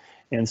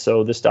 And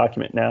so this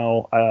document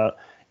now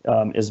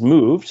is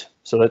moved,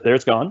 so that there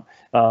it's gone.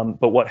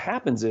 But what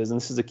happens is,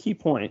 and this is a key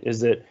point,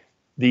 is that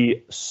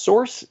the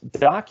source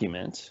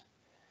document,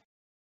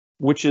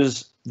 which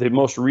is the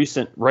most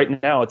recent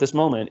right now at this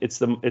moment, it's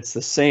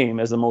the same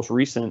as the most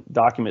recent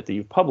document that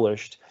you've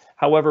published.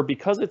 However,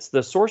 because it's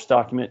the source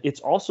document, it's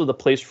also the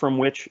place from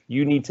which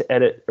you need to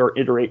edit or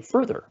iterate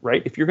further,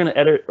 right? If you're going to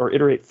edit or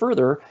iterate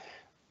further,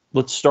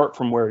 let's start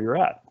from where you're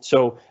at.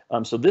 So,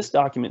 so this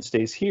document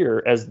stays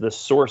here as the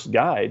source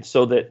guide,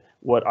 so that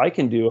what I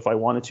can do if I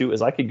wanted to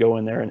is I could go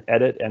in there and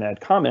edit and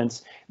add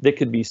comments that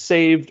could be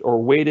saved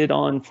or waited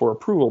on for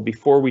approval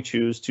before we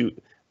choose to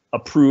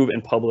approve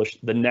and publish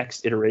the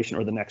next iteration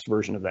or the next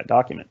version of that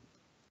document.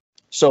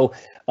 So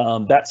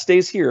that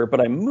stays here,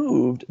 but I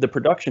moved the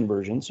production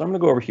version. So I'm going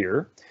to go over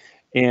here,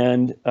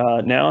 and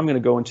now I'm going to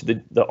go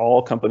into the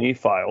all company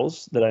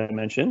files that I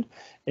mentioned.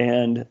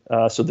 And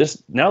so this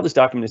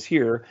document is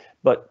here,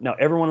 but now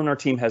everyone on our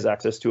team has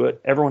access to it.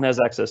 Everyone has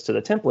access to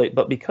the template,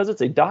 but because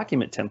it's a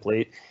document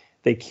template,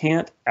 they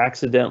can't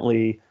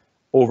accidentally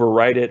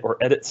overwrite it or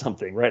edit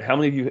something, right? How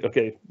many of you,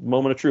 okay,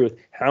 moment of truth,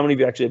 how many of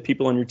you actually have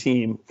people on your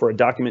team for a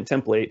document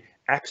template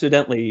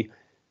accidentally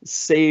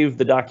save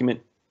the document,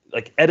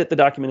 like edit the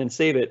document and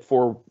save it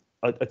for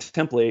a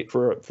template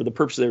for the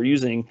purpose they're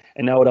using,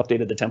 and now it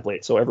updated the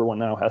template, so everyone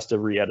now has to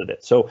re-edit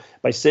it. So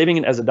by saving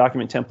it as a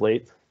document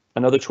template,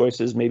 another choice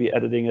is maybe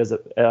editing as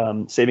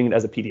saving it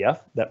as a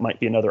PDF. That might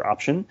be another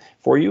option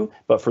for you.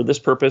 But for this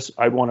purpose,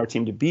 I want our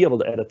team to be able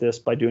to edit this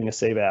by doing a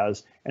save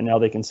as, and now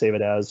they can save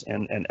it as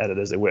and edit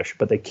as they wish,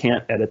 but they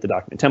can't edit the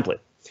document template.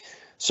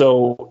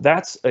 So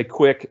that's a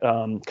quick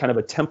kind of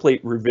a template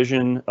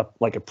revision,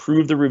 like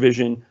approve the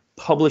revision,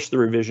 publish the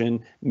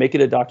revision, make it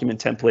a document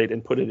template,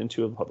 and put it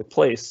into a public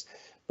place.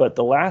 But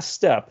the last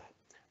step,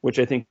 which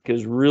I think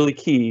is really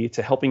key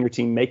to helping your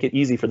team make it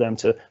easy for them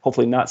to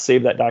hopefully not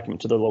save that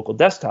document to their local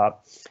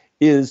desktop,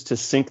 is to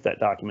sync that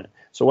document.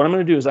 So what I'm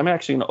going to do is I'm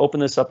actually going to open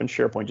this up in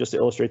SharePoint just to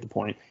illustrate the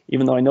point.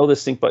 Even though I know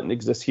this sync button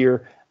exists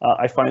here,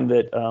 I find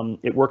that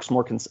it works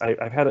more.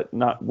 I've had it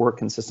not work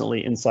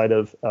consistently inside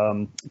of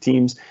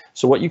Teams.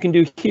 So what you can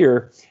do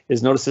here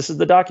is, notice this is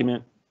the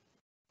document.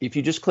 If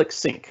you just click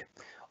sync,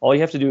 all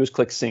you have to do is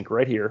click sync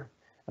right here.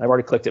 I've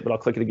already clicked it, but I'll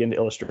click it again to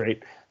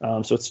illustrate.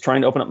 So it's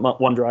trying to open up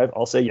OneDrive.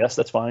 I'll say yes,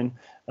 that's fine.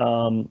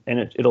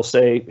 And it'll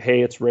say,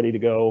 hey, it's ready to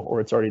go, or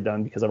it's already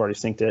done because I've already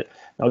synced it.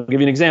 I'll give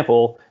you an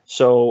example.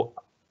 So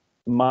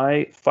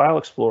my file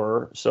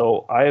explorer,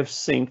 so I have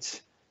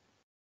synced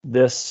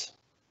this.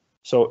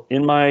 So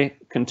in my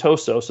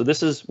Contoso, so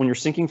this is when you're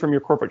syncing from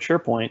your corporate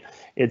SharePoint,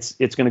 it's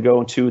going to go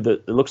into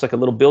it looks like a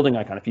little building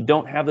icon. If you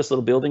don't have this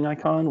little building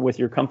icon with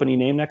your company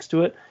name next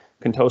to it,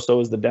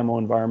 Contoso is the demo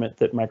environment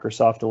that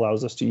Microsoft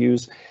allows us to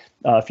use.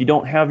 If you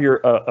don't have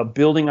a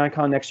building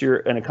icon next to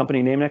and a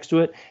company name next to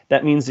it,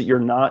 that means that you're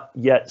not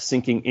yet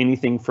syncing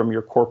anything from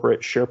your corporate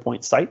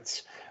SharePoint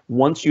sites.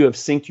 Once you have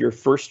synced your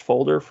first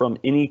folder from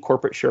any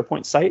corporate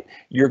SharePoint site,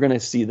 you're going to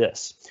see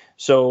this.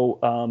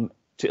 So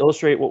to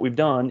illustrate what we've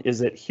done is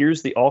that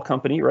here's the all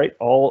company, right?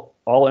 All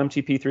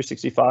MTP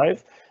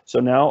 365.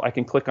 So now I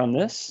can click on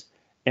this,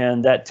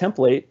 and that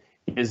template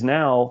is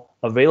now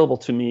available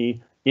to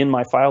me in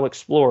my file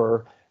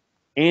explorer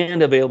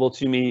and available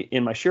to me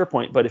in my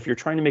SharePoint. But if you're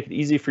trying to make it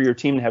easy for your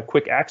team to have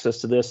quick access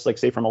to this, like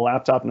say from a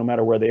laptop, no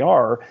matter where they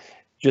are,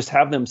 just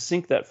have them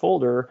sync that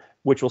folder,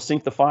 which will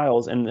sync the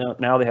files, and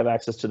now they have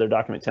access to their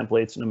document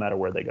templates no matter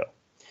where they go.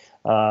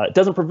 It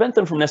doesn't prevent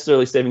them from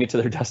necessarily saving it to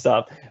their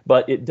desktop,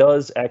 but it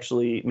does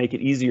actually make it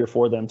easier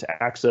for them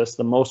to access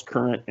the most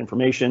current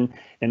information.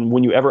 And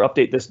when you ever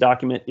update this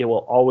document, it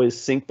will always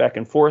sync back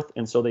and forth.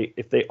 And so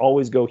if they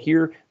always go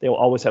here, they will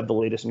always have the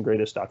latest and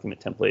greatest document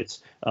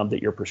templates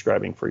that you're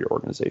prescribing for your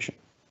organization.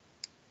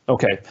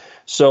 Okay,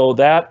 so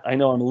that, I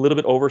know I'm a little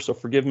bit over, so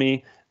forgive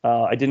me.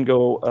 I didn't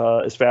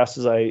go as fast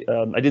as I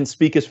didn't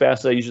speak as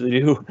fast as I usually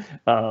do,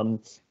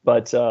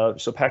 but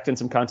so packed in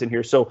some content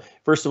here. So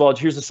first of all,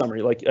 here's a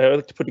summary. Like I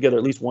like to put together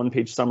at least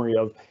one-page summary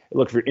of,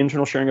 look, for your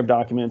internal sharing of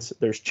documents,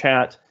 there's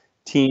chat,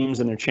 Teams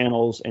and their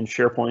channels, and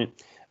SharePoint.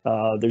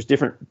 There's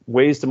different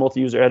ways to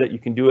multi-user edit. You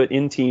can do it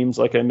in Teams,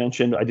 like I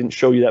mentioned. I didn't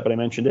show you that, but I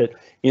mentioned it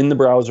in the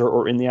browser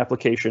or in the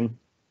application.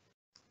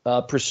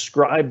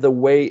 Prescribe the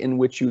way in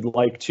which you'd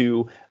like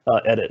to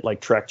edit, like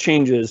track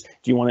changes.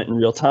 Do you want it in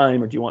real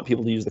time, or do you want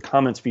people to use the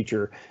comments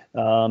feature?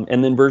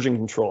 And then version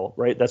control,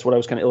 right? That's what I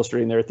was kind of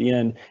illustrating there at the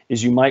end,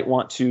 is you might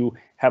want to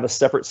have a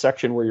separate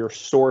section where your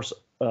source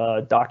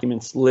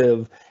documents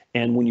live.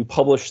 And when you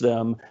publish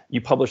them, you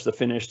publish the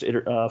finished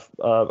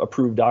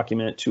approved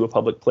document to a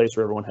public place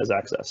where everyone has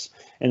access.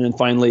 And then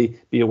finally,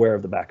 be aware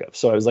of the backup.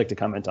 So I would like to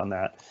comment on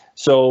that.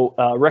 So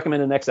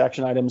recommended next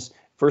action items.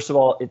 First of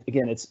all,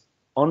 it's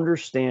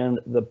understand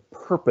the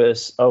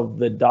purpose of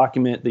the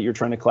document that you're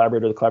trying to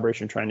collaborate, or the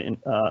collaboration you're trying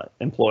to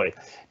employ.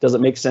 Does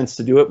it make sense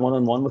to do it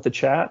one-on-one with a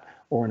chat,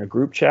 or in a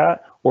group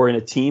chat, or in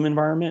a team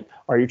environment?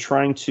 Are you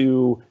trying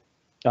to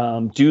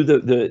do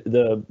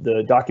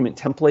the document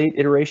template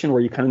iteration,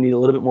 where you kind of need a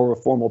little bit more of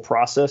a formal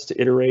process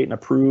to iterate and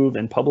approve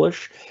and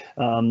publish?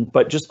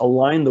 But just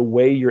align the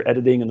way you're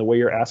editing and the way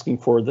you're asking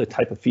for the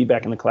type of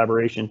feedback in the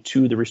collaboration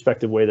to the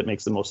respective way that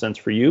makes the most sense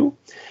for you.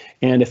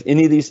 And if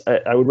any of these,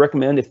 I would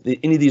recommend, if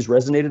any of these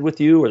resonated with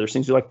you, or there's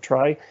things you'd like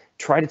to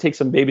try to take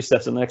some baby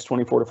steps in the next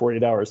 24 to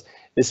 48 hours,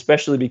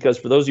 especially because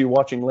for those of you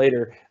watching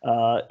later,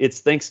 it's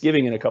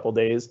Thanksgiving in a couple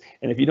days.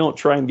 And if you don't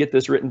try and get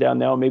this written down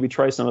now, maybe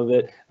try some of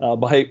it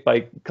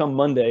by come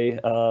Monday,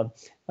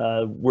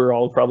 we're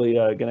all probably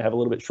going to have a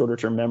little bit shorter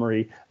term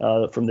memory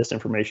from this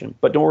information.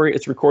 But don't worry,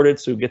 it's recorded,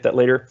 so get that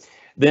later.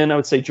 Then I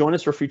would say join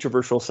us for future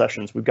virtual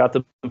sessions. We've got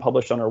them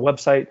published on our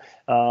website,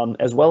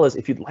 as well as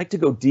if you'd like to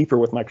go deeper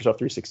with Microsoft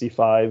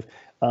 365,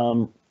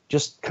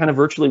 just kind of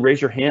virtually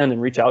raise your hand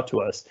and reach out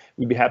to us.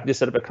 We'd be happy to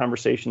set up a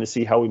conversation to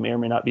see how we may or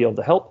may not be able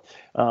to help,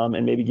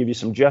 and maybe give you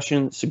some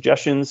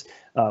suggestions.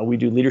 We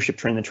do leadership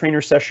train the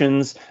trainer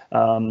sessions,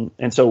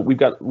 and so we've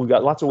got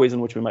lots of ways in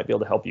which we might be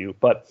able to help you.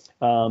 But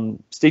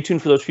stay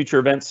tuned for those future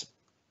events.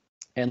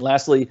 And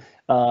lastly,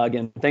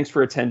 again, thanks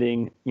for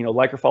attending.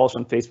 Like or follow us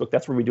on Facebook.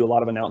 That's where we do a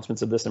lot of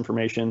announcements of this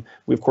information.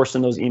 We, of course,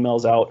 send those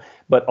emails out.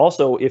 But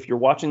also, if you're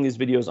watching these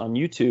videos on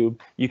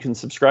YouTube, you can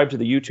subscribe to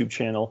the YouTube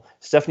channel.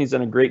 Stephanie's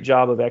done a great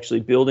job of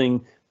actually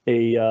building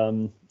a,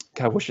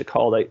 God, what's it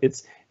called?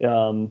 Is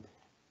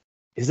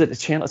it a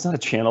channel? It's not a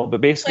channel, but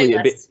basically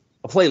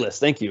a playlist.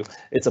 Thank you.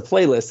 It's a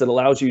playlist that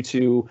allows you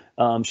to,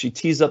 she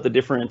tees up the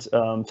different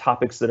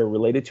topics that are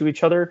related to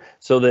each other,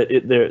 so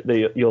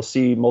that you'll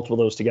see multiple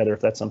of those together if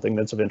that's something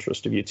that's of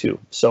interest to you too.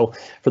 So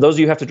for those of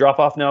you who have to drop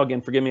off now, again,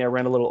 forgive me, I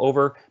ran a little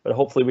over, but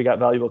hopefully we got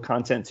valuable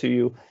content to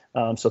you.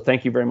 So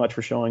thank you very much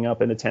for showing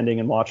up and attending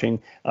and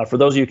watching. For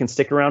those of you who can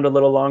stick around a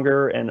little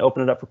longer and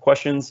open it up for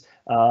questions,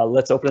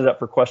 let's open it up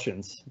for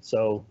questions.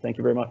 So thank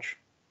you very much.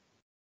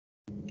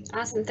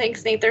 Awesome.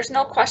 Thanks, Nate. There's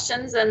no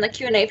questions in the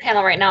Q&A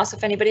panel right now, so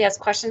if anybody has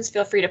questions,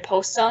 feel free to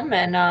post them,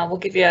 and we'll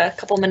give you a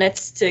couple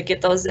minutes to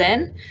get those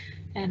in,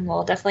 and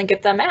we'll definitely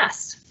get them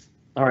asked.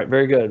 All right,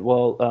 very good.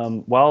 Well,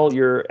 while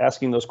you're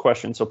asking those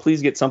questions, so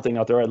please get something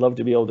out there. I'd love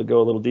to be able to go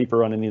a little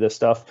deeper on any of this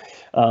stuff.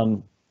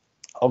 I'll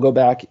go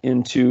back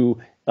into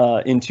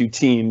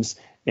Teams.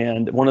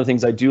 And one of the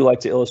things I do like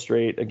to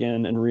illustrate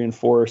again and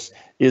reinforce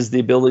is the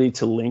ability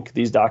to link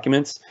these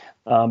documents,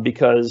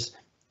 because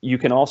you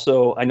can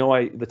also,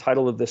 the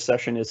title of this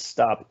session is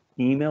Stop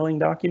Emailing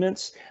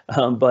Documents,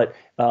 but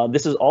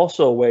this is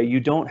also a way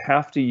you don't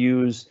have to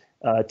use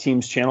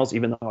Teams channels,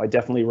 even though I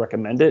definitely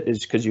recommend it,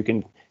 is because you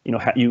can,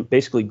 you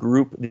basically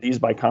group these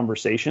by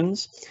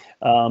conversations.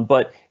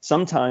 But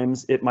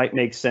sometimes it might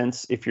make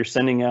sense if you're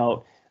sending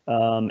out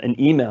an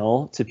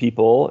email to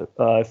people,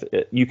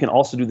 you can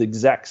also do the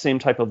exact same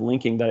type of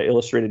linking that I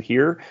illustrated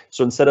here.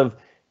 So instead of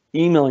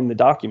emailing the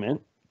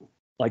document,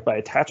 like by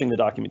attaching the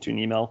document to an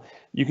email,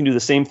 you can do the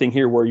same thing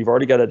here, where you've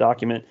already got a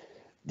document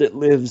that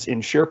lives in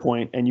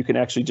SharePoint, and you can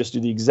actually just do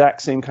the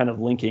exact same kind of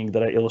linking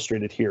that I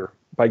illustrated here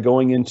by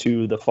going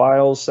into the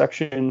files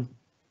section.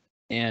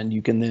 And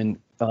you can then,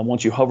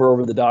 once you hover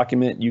over the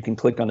document, you can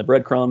click on the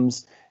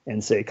breadcrumbs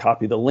and say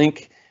copy the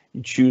link.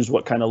 You choose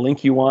what kind of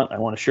link you want. I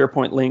want a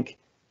SharePoint link,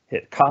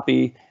 hit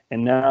copy.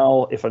 And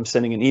now if I'm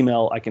sending an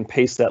email, I can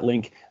paste that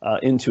link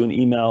into an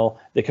email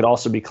that could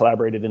also be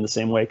collaborated in the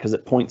same way, because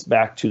it points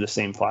back to the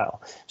same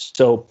file.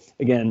 So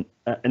again,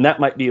 and that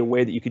might be a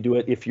way that you could do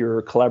it if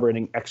you're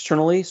collaborating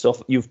externally. So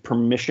if you've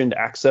permissioned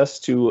access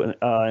to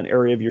an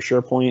area of your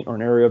SharePoint or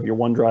an area of your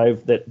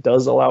OneDrive that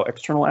does allow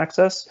external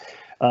access,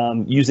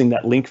 using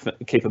that link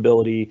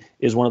capability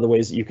is one of the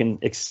ways that you can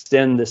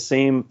extend the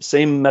same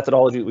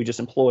methodology that we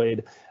just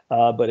employed,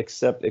 but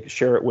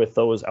share it with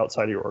those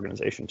outside of your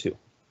organization too.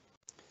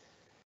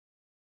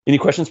 Any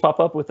questions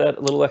pop up with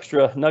that little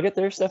extra nugget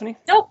there, Stephanie?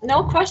 Nope,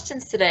 no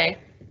questions today.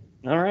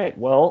 All right,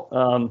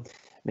 well,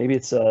 maybe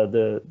it's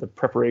the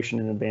preparation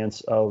in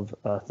advance of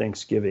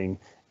Thanksgiving.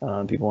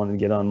 People wanting to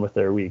get on with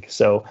their week.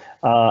 So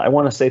I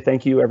want to say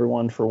thank you,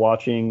 everyone, for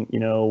watching.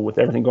 With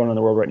everything going on in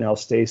the world right now,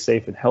 stay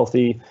safe and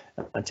healthy.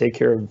 Take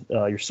care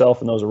of yourself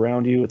and those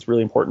around you. It's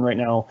really important right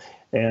now.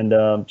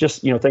 And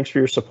just, thanks for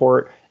your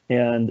support.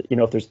 And,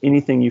 if there's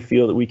anything you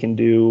feel that we can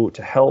do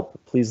to help,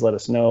 please let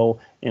us know.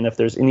 And if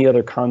there's any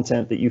other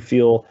content that you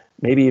feel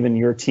maybe even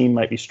your team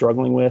might be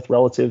struggling with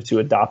relative to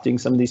adopting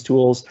some of these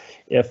tools.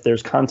 If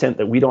there's content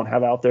that we don't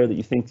have out there that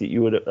you think that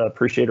you would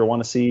appreciate or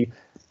want to see,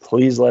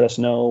 please let us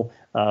know.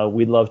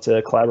 We'd love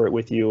to collaborate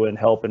with you and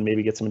help and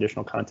maybe get some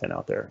additional content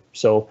out there.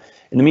 So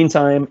in the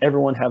meantime,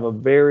 everyone have a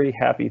very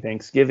happy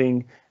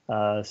Thanksgiving.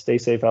 Stay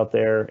safe out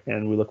there,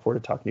 and we look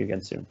forward to talking to you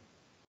again soon.